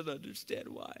just don't understand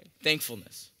why.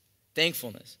 Thankfulness.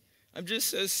 Thankfulness. I'm just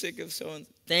so sick of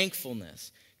so-and-so.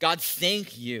 Thankfulness. God,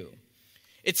 thank you.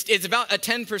 It's about a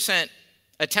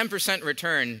 10%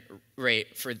 return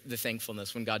rate for the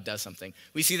thankfulness when God does something.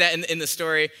 We see that in the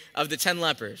story of the 10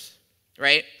 lepers,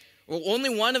 right? Well, only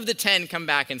one of the 10 come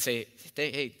back and say,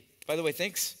 hey, by the way,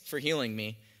 thanks for healing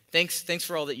me. Thanks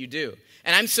for all that you do.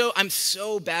 And I'm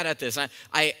so bad at this.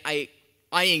 I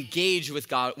engage with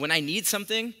God. When I need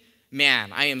something,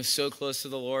 man, I am so close to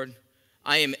the Lord.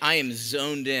 I am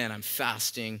zoned in. I'm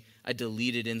fasting. I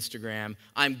deleted Instagram.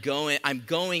 I'm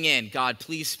going in. God,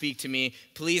 please speak to me.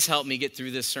 Please help me get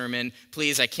through this sermon.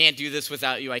 Please, I can't do this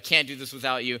without you. I can't do this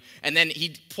without you. And then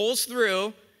he pulls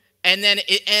through, and then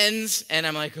it ends, and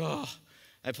I'm like, oh.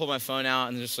 I pull my phone out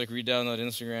and just re-download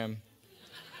Instagram.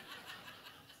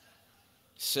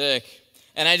 Sick.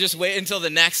 And I just wait until the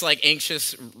next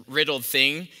anxious, riddled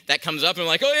thing that comes up. And I'm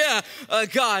like, oh yeah,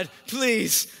 God,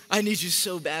 please, I need you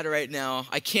so bad right now.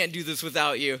 I can't do this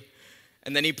without you.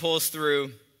 And then he pulls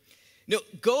through. No,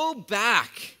 go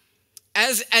back.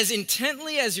 As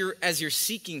intently as you're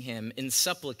seeking him in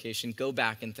supplication, go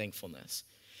back in thankfulness.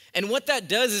 And what that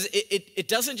does is it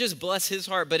doesn't just bless his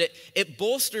heart, but it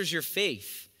bolsters your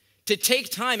faith. To take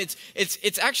time,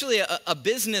 it's actually a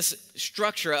business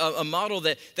structure, a model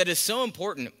that is so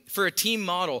important for a team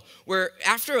model, where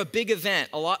after a big event,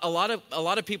 a lot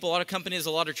of people, a lot of companies,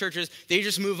 a lot of churches, they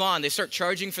just move on. They start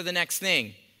charging for the next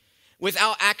thing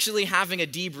without actually having a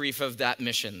debrief of that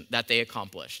mission that they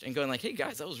accomplished and going hey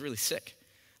guys, that was really sick.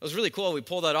 That was really cool. We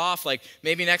pulled that off.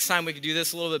 Maybe next time we could do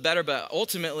this a little bit better, but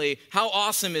ultimately, how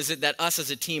awesome is it that us as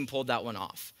a team pulled that one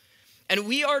off? And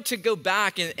we are to go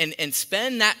back and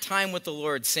spend that time with the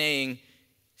Lord saying,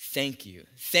 thank you.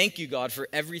 Thank you, God, for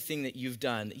everything that you've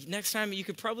done. Next time, you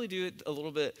could probably do it a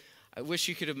little bit. I wish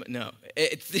you could have. No.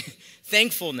 It's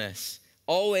thankfulness.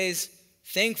 Always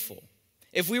thankful.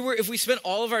 If we spent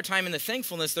all of our time in the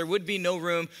thankfulness, there would be no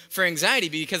room for anxiety,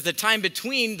 because the time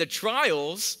between the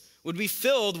trials would be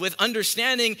filled with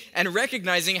understanding and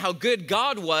recognizing how good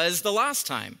God was the last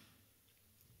time.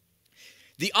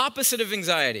 The opposite of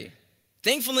anxiety.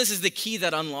 Thankfulness is the key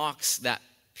that unlocks that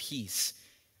peace.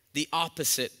 The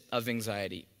opposite of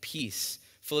anxiety, peace.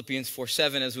 Phillipians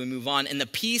 4:7 as we move on. And the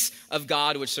peace of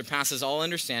God, which surpasses all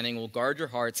understanding, will guard your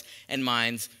hearts and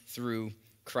minds through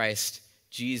Christ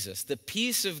Jesus. The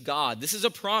peace of God. This is a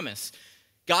promise.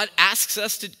 God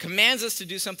commands us to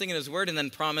do something in his word and then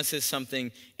promises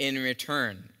something in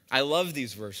return. I love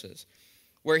these verses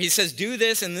where he says, do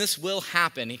this and this will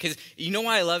happen. Because you know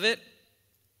why I love it?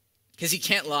 Because he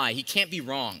can't lie. He can't be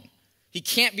wrong. He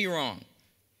can't be wrong.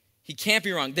 He can't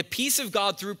be wrong. The peace of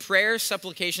God through prayer,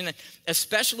 supplication,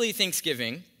 especially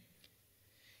thanksgiving,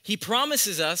 he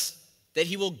promises us that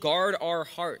he will guard our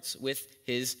hearts with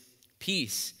his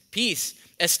peace. Peace,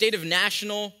 a state of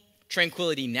national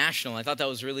tranquility. National, I thought that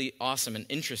was really awesome and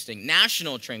interesting.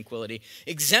 National tranquility.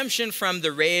 Exemption from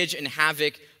the rage and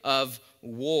havoc of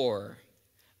war.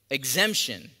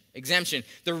 Exemption.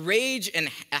 The rage and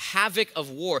havoc of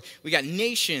war. We got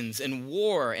nations and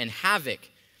war and havoc.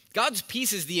 God's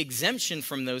peace is the exemption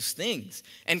from those things.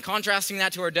 And contrasting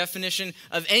that to our definition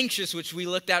of anxious, which we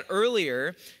looked at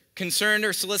earlier, concerned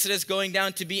or solicitous, going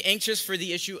down to be anxious for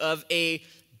the issue of a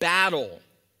battle.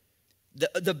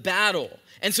 The battle.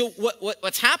 And so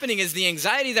what's happening is the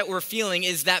anxiety that we're feeling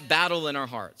is that battle in our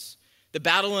hearts. The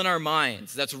battle in our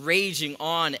minds that's raging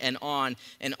on and on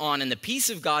and on. And the peace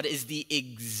of God is the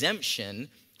exemption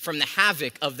from the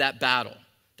havoc of that battle.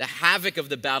 The havoc of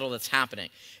the battle that's happening.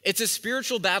 It's a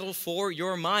spiritual battle for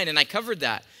your mind. And I covered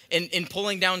that in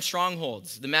pulling down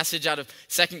strongholds. The message out of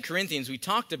 2 Corinthians, we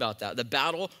talked about that. The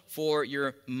battle for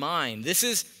your mind. This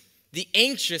is the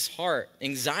anxious heart,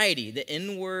 anxiety, the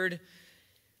inward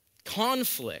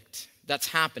conflict that's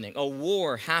happening, a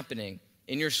war happening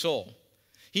in your soul.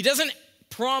 He doesn't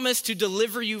promise to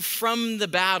deliver you from the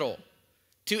battle,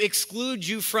 to exclude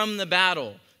you from the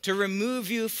battle, to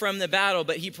remove you from the battle,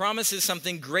 but he promises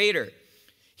something greater.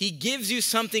 He gives you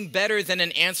something better than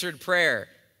an answered prayer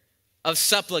of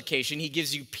supplication. He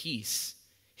gives you peace,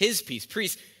 his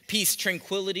peace,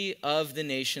 tranquility of the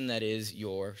nation that is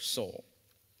your soul,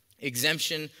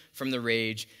 exemption from the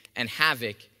rage and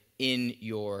havoc in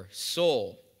your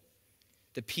soul.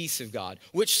 The peace of God,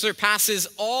 which surpasses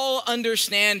all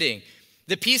understanding.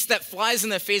 The peace that flies in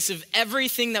the face of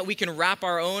everything that we can wrap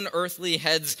our own earthly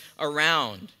heads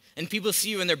around. And people see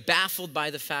you and they're baffled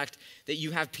by the fact that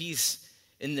you have peace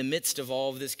in the midst of all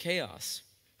of this chaos.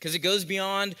 Because it goes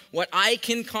beyond what I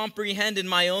can comprehend in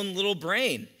my own little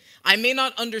brain. I may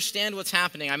not understand what's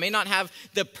happening. I may not have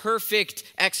the perfect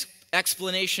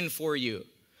explanation for you.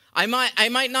 I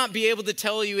might not be able to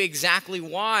tell you exactly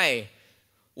why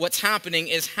what's happening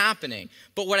is happening.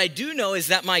 But what I do know is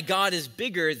that my God is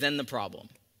bigger than the problem.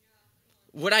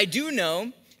 What I do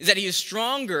know is that he is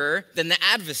stronger than the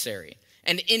adversary.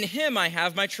 And in him I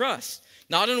have my trust.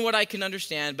 Not in what I can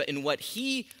understand, but in what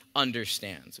he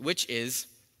understands, which is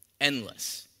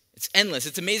endless. It's endless.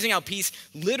 It's amazing how peace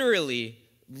literally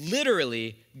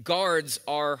guards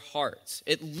our hearts.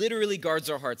 It literally guards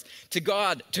our hearts. To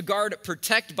guard,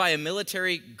 protect by a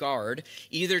military guard,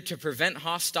 either to prevent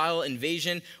hostile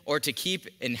invasion or to keep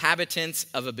inhabitants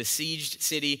of a besieged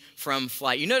city from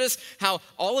flight. You notice how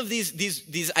all of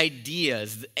these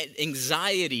ideas,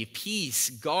 anxiety, peace,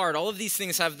 guard, all of these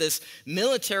things have this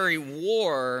military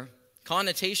war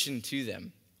connotation to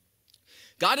them.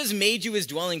 God has made you his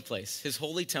dwelling place, his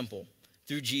holy temple,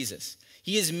 through Jesus.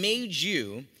 He has made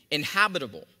you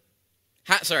inhabitable.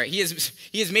 He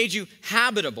has made you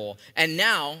habitable. And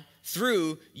now,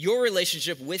 through your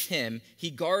relationship with him, he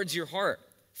guards your heart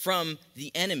from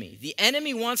the enemy. The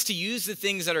enemy wants to use the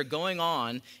things that are going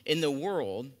on in the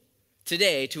world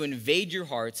today to invade your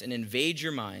hearts and invade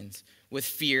your minds with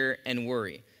fear and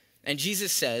worry. And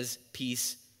Jesus says,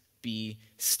 peace be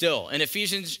still. In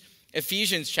Ephesians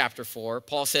chapter 4,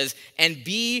 Paul says, and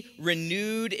be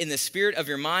renewed in the spirit of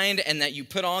your mind, and that you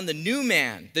put on the new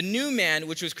man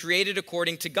which was created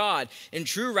according to God in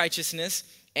true righteousness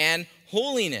and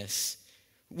holiness.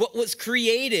 What was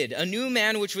created, a new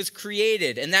man which was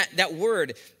created, and that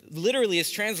word literally is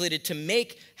translated to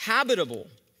make habitable,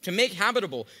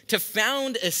 to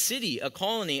found a city, a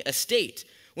colony, a state.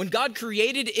 When God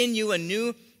created in you a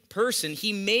new person,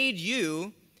 he made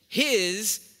you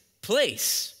his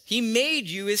place. He made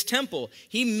you his temple.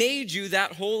 He made you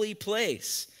that holy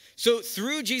place. So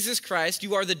through Jesus Christ,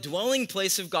 you are the dwelling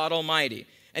place of God Almighty.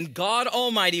 And God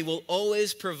Almighty will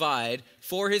always provide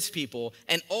for his people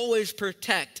and always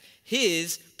protect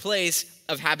his place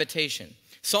of habitation.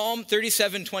 Psalm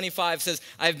 37:25 says,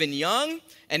 I have been young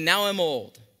and now I'm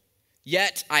old,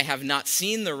 yet I have not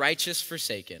seen the righteous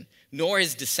forsaken, nor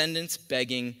his descendants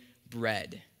begging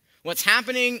bread. What's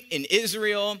happening in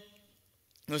Israel,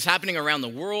 what's happening around the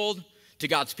world to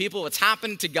God's people, what's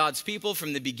happened to God's people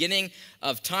from the beginning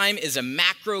of time is a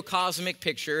macrocosmic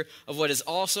picture of what is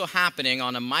also happening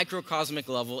on a microcosmic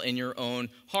level in your own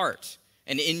heart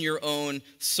and in your own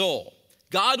soul.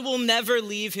 God will never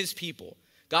leave his people.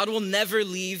 God will never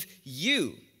leave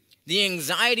you. The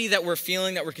anxiety that we're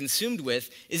feeling, that we're consumed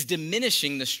with, is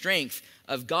diminishing the strength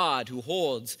of God who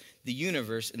holds the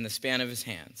universe in the span of his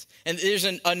hands. And there's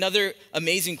another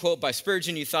amazing quote by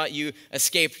Spurgeon. You thought you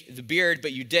escaped the beard,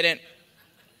 but you didn't.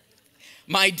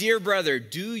 My dear brother,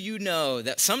 do you know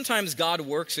that sometimes God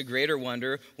works a greater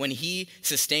wonder when he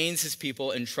sustains his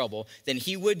people in trouble than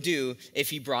he would do if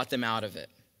he brought them out of it?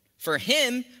 For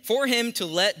him to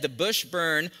let the bush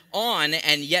burn on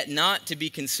and yet not to be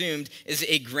consumed is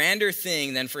a grander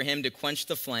thing than for him to quench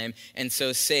the flame and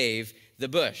so save the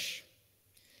bush.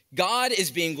 God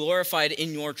is being glorified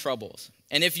in your troubles.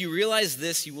 And if you realize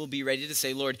this, you will be ready to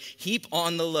say, Lord, heap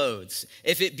on the loads.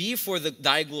 If it be for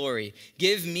thy glory,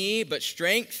 give me but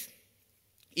strength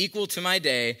equal to my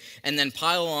day, and then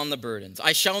pile on the burdens.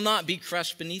 I shall not be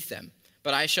crushed beneath them,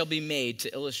 but I shall be made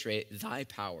to illustrate thy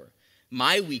power.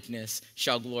 My weakness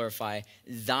shall glorify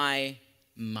thy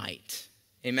might.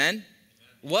 Amen?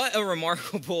 What a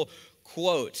remarkable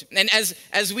quote. And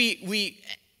as we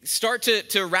start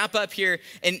to wrap up here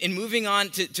and moving on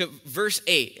to verse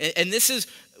 8. And this is,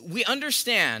 we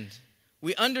understand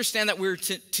that we're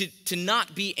to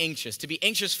not be anxious, to be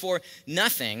anxious for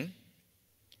nothing,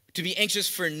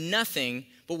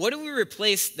 but what do we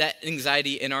replace that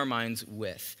anxiety in our minds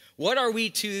with? What are we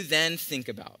to then think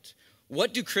about?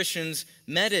 What do Christians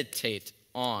meditate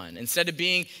on? Instead of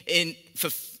being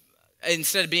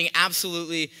instead of being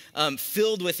absolutely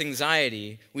filled with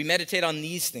anxiety, we meditate on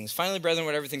these things. Finally, brethren,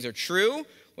 whatever things are true,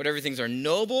 whatever things are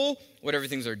noble, whatever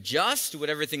things are just,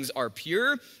 whatever things are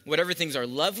pure, whatever things are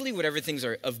lovely, whatever things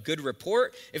are of good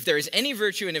report, if there is any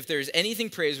virtue and if there is anything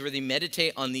praiseworthy,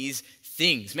 meditate on these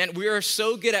things. Man, we are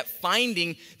so good at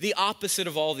finding the opposite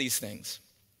of all these things.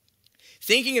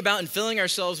 Thinking about and filling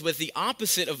ourselves with the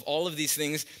opposite of all of these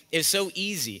things is so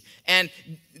easy. And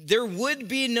there would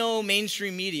be no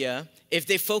mainstream media if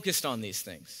they focused on these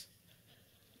things.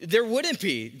 There wouldn't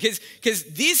be, because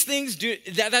these things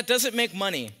that doesn't make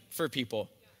money for people.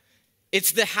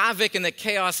 It's the havoc and the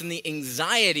chaos and the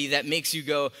anxiety that makes you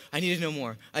go, I need to know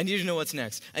more. I need to know what's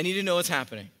next. I need to know what's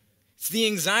happening. It's the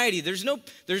anxiety. There's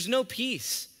no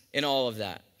peace in all of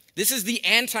that. This is the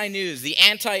anti-news, the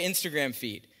anti-Instagram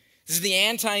feed. This is the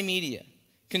anti-media.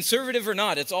 Conservative or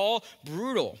not, it's all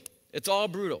brutal. It's all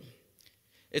brutal.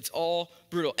 It's all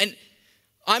brutal. And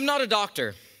I'm not a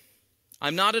doctor.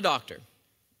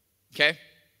 Okay?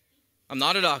 I'm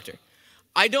not a doctor.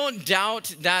 I don't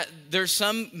doubt that there's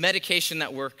some medication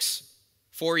that works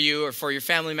for you or for your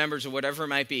family members or whatever it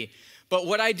might be. But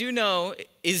what I do know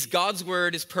is God's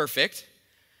word is perfect.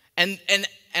 And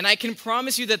I can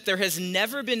promise you that there has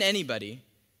never been anybody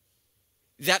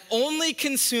that only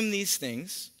consumed these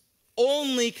things,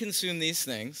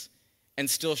 and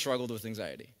still struggled with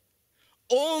anxiety.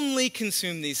 Only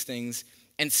consumed these things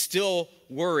and still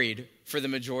worried for the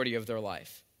majority of their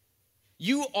life.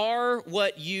 You are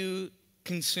what you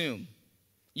consume.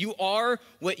 You are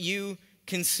what you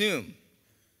consume.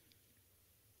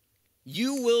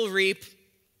 You will reap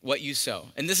what you sow.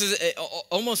 And this is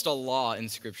almost a law in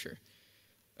Scripture,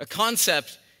 a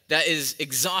concept that is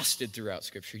exhausted throughout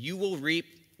Scripture. You will reap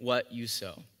what you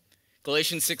sow.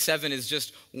 Galatians 6:7 is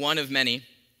just one of many.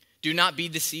 Do not be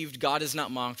deceived. God is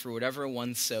not mocked, for whatever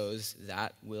one sows,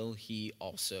 that will he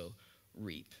also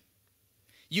reap.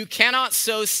 You cannot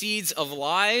sow seeds of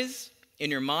lies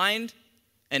in your mind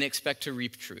and expect to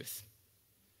reap truth.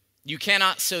 You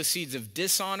cannot sow seeds of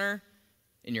dishonor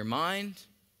in your mind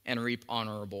and reap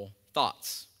honorable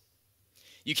thoughts.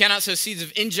 You cannot sow seeds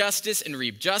of injustice and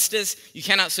reap justice. You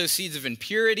cannot sow seeds of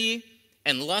impurity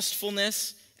and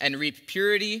lustfulness and reap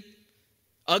purity.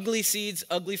 Ugly seeds,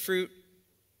 ugly fruit,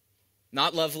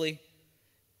 not lovely.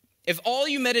 If all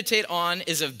you meditate on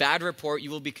is of bad report, you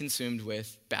will be consumed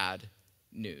with bad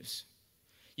news.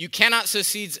 You cannot sow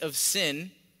seeds of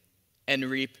sin and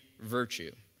reap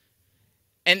virtue.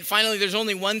 And finally, there's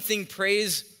only one thing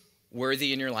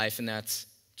praiseworthy in your life, and that's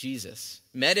Jesus.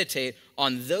 Meditate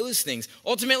on those things.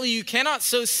 Ultimately, you cannot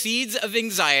sow seeds of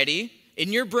anxiety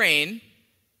in your brain,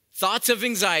 thoughts of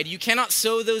anxiety. You cannot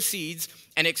sow those seeds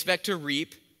and expect to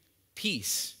reap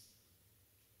peace.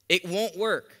 It won't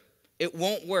work. It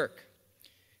won't work.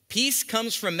 Peace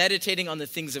comes from meditating on the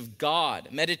things of God,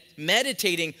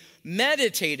 meditating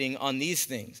on these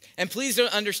things. And please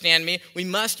don't understand me. We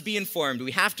must be informed.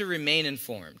 We have to remain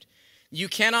informed. You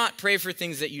cannot pray for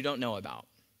things that you don't know about,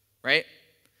 right?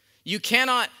 You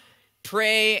cannot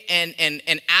pray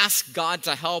and ask God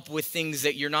to help with things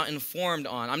that you're not informed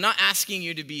on. I'm not asking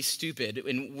you to be stupid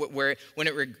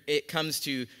when it comes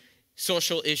to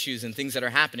social issues and things that are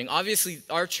happening. Obviously,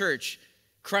 our church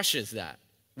crushes that.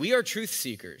 We are truth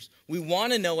seekers. We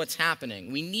want to know what's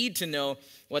happening. We need to know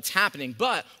what's happening.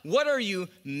 But what are you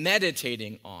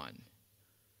meditating on?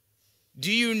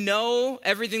 Do you know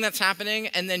everything that's happening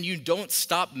and then you don't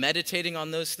stop meditating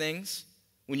on those things?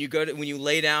 When you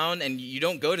lay down and you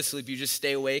don't go to sleep, you just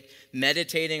stay awake,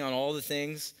 meditating on all the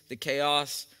things, the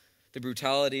chaos, the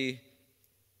brutality,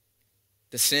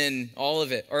 the sin, all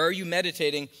of it. Or are you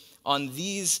meditating on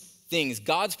these things?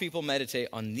 God's people meditate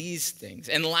on these things.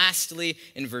 And lastly,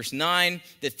 in verse 9,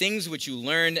 the things which you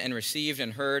learned and received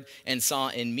and heard and saw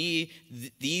in me,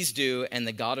 these do, and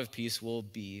the God of peace will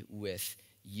be with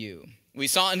you. We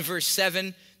saw in verse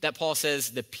 7 that Paul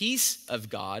says, the peace of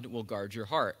God will guard your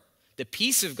heart. The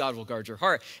peace of God will guard your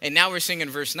heart. And now we're seeing in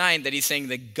verse 9 that he's saying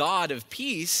the God of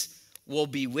peace will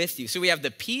be with you. So we have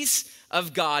the peace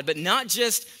of God, but not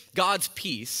just God's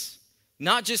peace,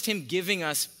 not just him giving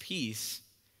us peace,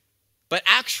 but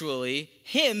actually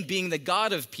him being the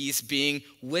God of peace being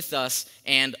with us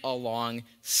and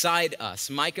alongside us.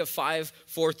 Micah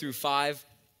 5:4-5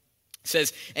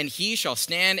 says, and he shall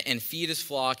stand and feed his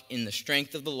flock in the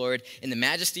strength of the Lord, in the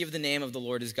majesty of the name of the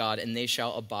Lord his God, and they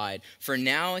shall abide. For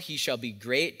now he shall be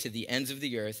great to the ends of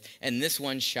the earth, and this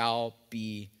one shall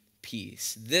be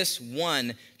peace. This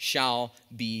one shall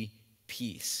be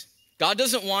peace. God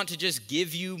doesn't want to just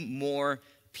give you more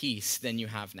peace than you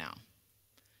have now.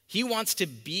 He wants to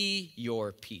be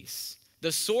your peace,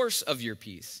 the source of your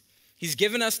peace. He's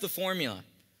given us the formula.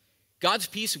 God's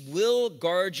peace will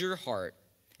guard your heart.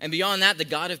 And beyond that, the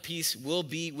God of peace will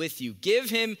be with you. Give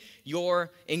him your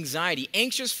anxiety.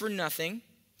 Anxious for nothing,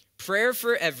 prayer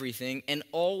for everything, and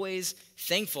always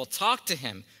thankful. Talk to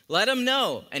him. Let him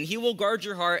know, and he will guard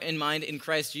your heart and mind in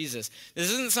Christ Jesus.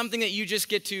 This isn't something that you just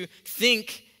get to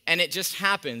think and it just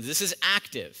happens. This is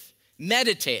active.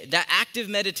 Meditate, that active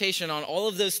meditation on all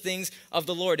of those things of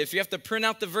the Lord. If you have to print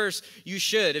out the verse, you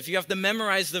should. If you have to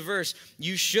memorize the verse,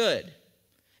 you should.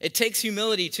 It takes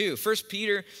humility too. 1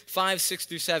 Peter 5, 6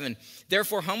 through 7.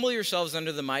 Therefore, humble yourselves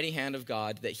under the mighty hand of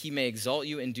God, that he may exalt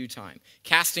you in due time,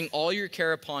 casting all your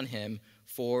care upon him,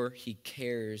 for he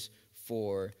cares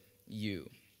for you.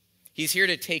 He's here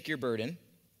to take your burden,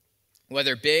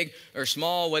 whether big or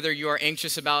small, whether you are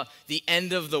anxious about the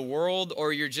end of the world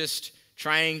or you're just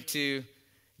trying to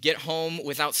get home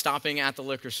without stopping at the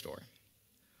liquor store.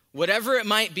 Whatever it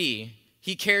might be,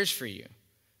 he cares for you.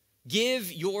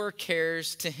 Give your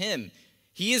cares to him.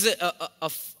 He is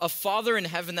a Father in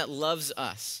heaven that loves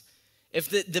us. If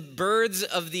the birds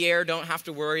of the air don't have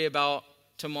to worry about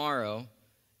tomorrow,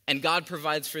 and God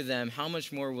provides for them, how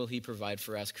much more will he provide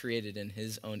for us, created in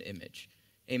his own image?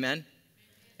 Amen?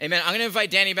 Amen. I'm going to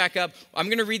invite Danny back up. I'm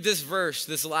going to read this verse,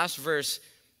 this last verse,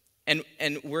 and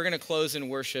we're going to close in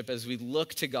worship as we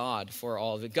look to God for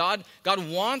all of it. God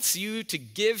wants you to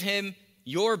give him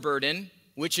your burden,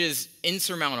 which is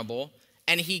insurmountable,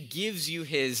 and he gives you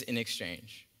his in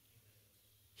exchange.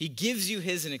 He gives you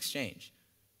his in exchange,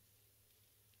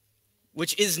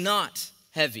 which is not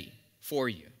heavy for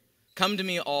you. Come to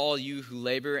me, all you who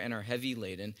labor and are heavy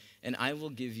laden, and I will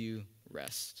give you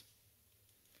rest.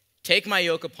 Take my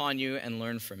yoke upon you and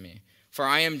learn from me, for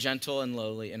I am gentle and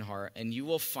lowly in heart, and you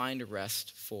will find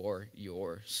rest for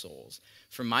your souls.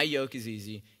 For my yoke is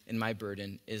easy and my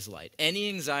burden is light. Any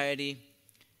anxiety,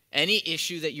 any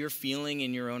issue that you're feeling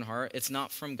in your own heart, it's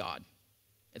not from God.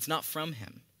 It's not from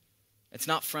him. It's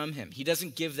not from him. He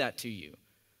doesn't give that to you.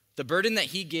 The burden that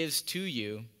he gives to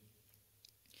you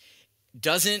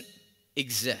doesn't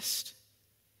exist.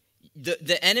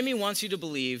 The enemy wants you to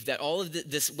believe that all of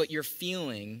this, what you're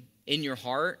feeling in your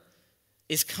heart,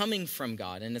 is coming from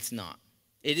God, and it's not.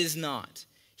 It is not.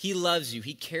 He loves you.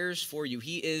 He cares for you.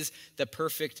 He is the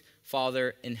perfect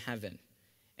Father in heaven,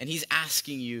 and he's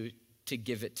asking you to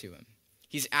give it to him.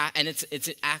 And it's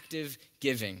an active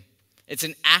giving. It's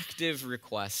an active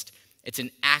request. It's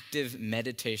an active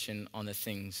meditation on the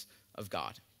things of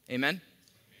God. Amen?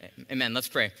 Amen. Let's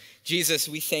pray. Jesus,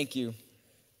 we thank you.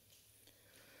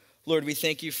 Lord, we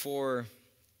thank you for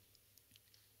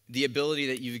the ability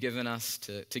that you've given us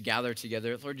to gather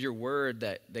together. Lord, your word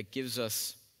that gives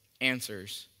us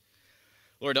answers.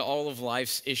 Lord, to all of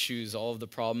life's issues, all of the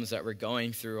problems that we're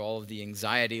going through, all of the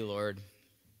anxiety, Lord.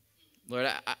 Lord,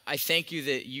 I thank you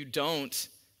that you don't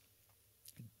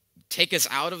take us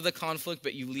out of the conflict,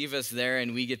 but you leave us there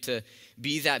and we get to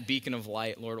be that beacon of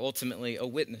light, Lord, ultimately a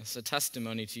witness, a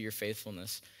testimony to your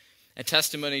faithfulness, a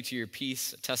testimony to your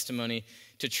peace, a testimony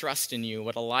to trust in you,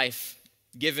 what a life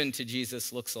given to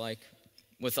Jesus looks like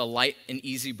with a light and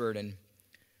easy burden.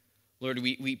 Lord,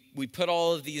 we put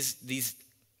all of these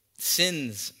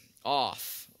sins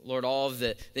off. Lord, all of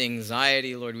the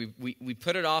anxiety, Lord, we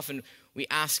put it off and we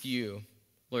ask you,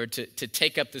 Lord, to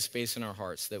take up the space in our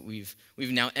hearts that we've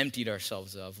now emptied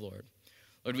ourselves of, Lord.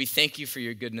 Lord, we thank you for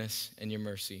your goodness and your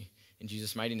mercy. In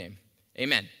Jesus' mighty name,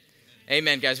 amen.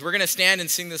 Amen, guys. We're going to stand and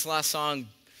sing this last song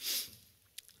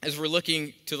as we're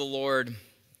looking to the Lord,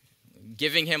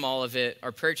 giving him all of it.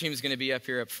 Our prayer team is going to be up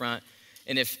here up front.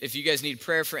 And if you guys need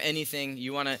prayer for anything,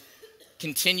 you want to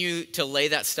continue to lay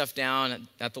that stuff down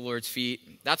at the Lord's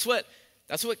feet. That's what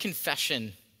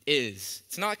confession is.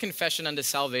 It's not confession unto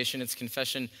salvation, it's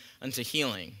confession unto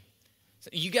healing. So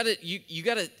you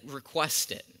gotta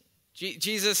request it.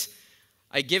 Jesus,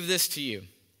 I give this to you.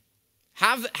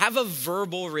 Have a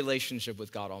verbal relationship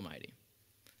with God Almighty.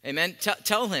 Amen.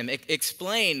 Tell him,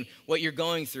 explain what you're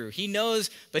going through. He knows,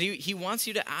 but he wants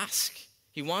you to ask.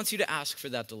 He wants you to ask for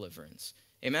that deliverance.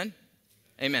 Amen.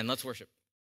 Amen. Let's worship.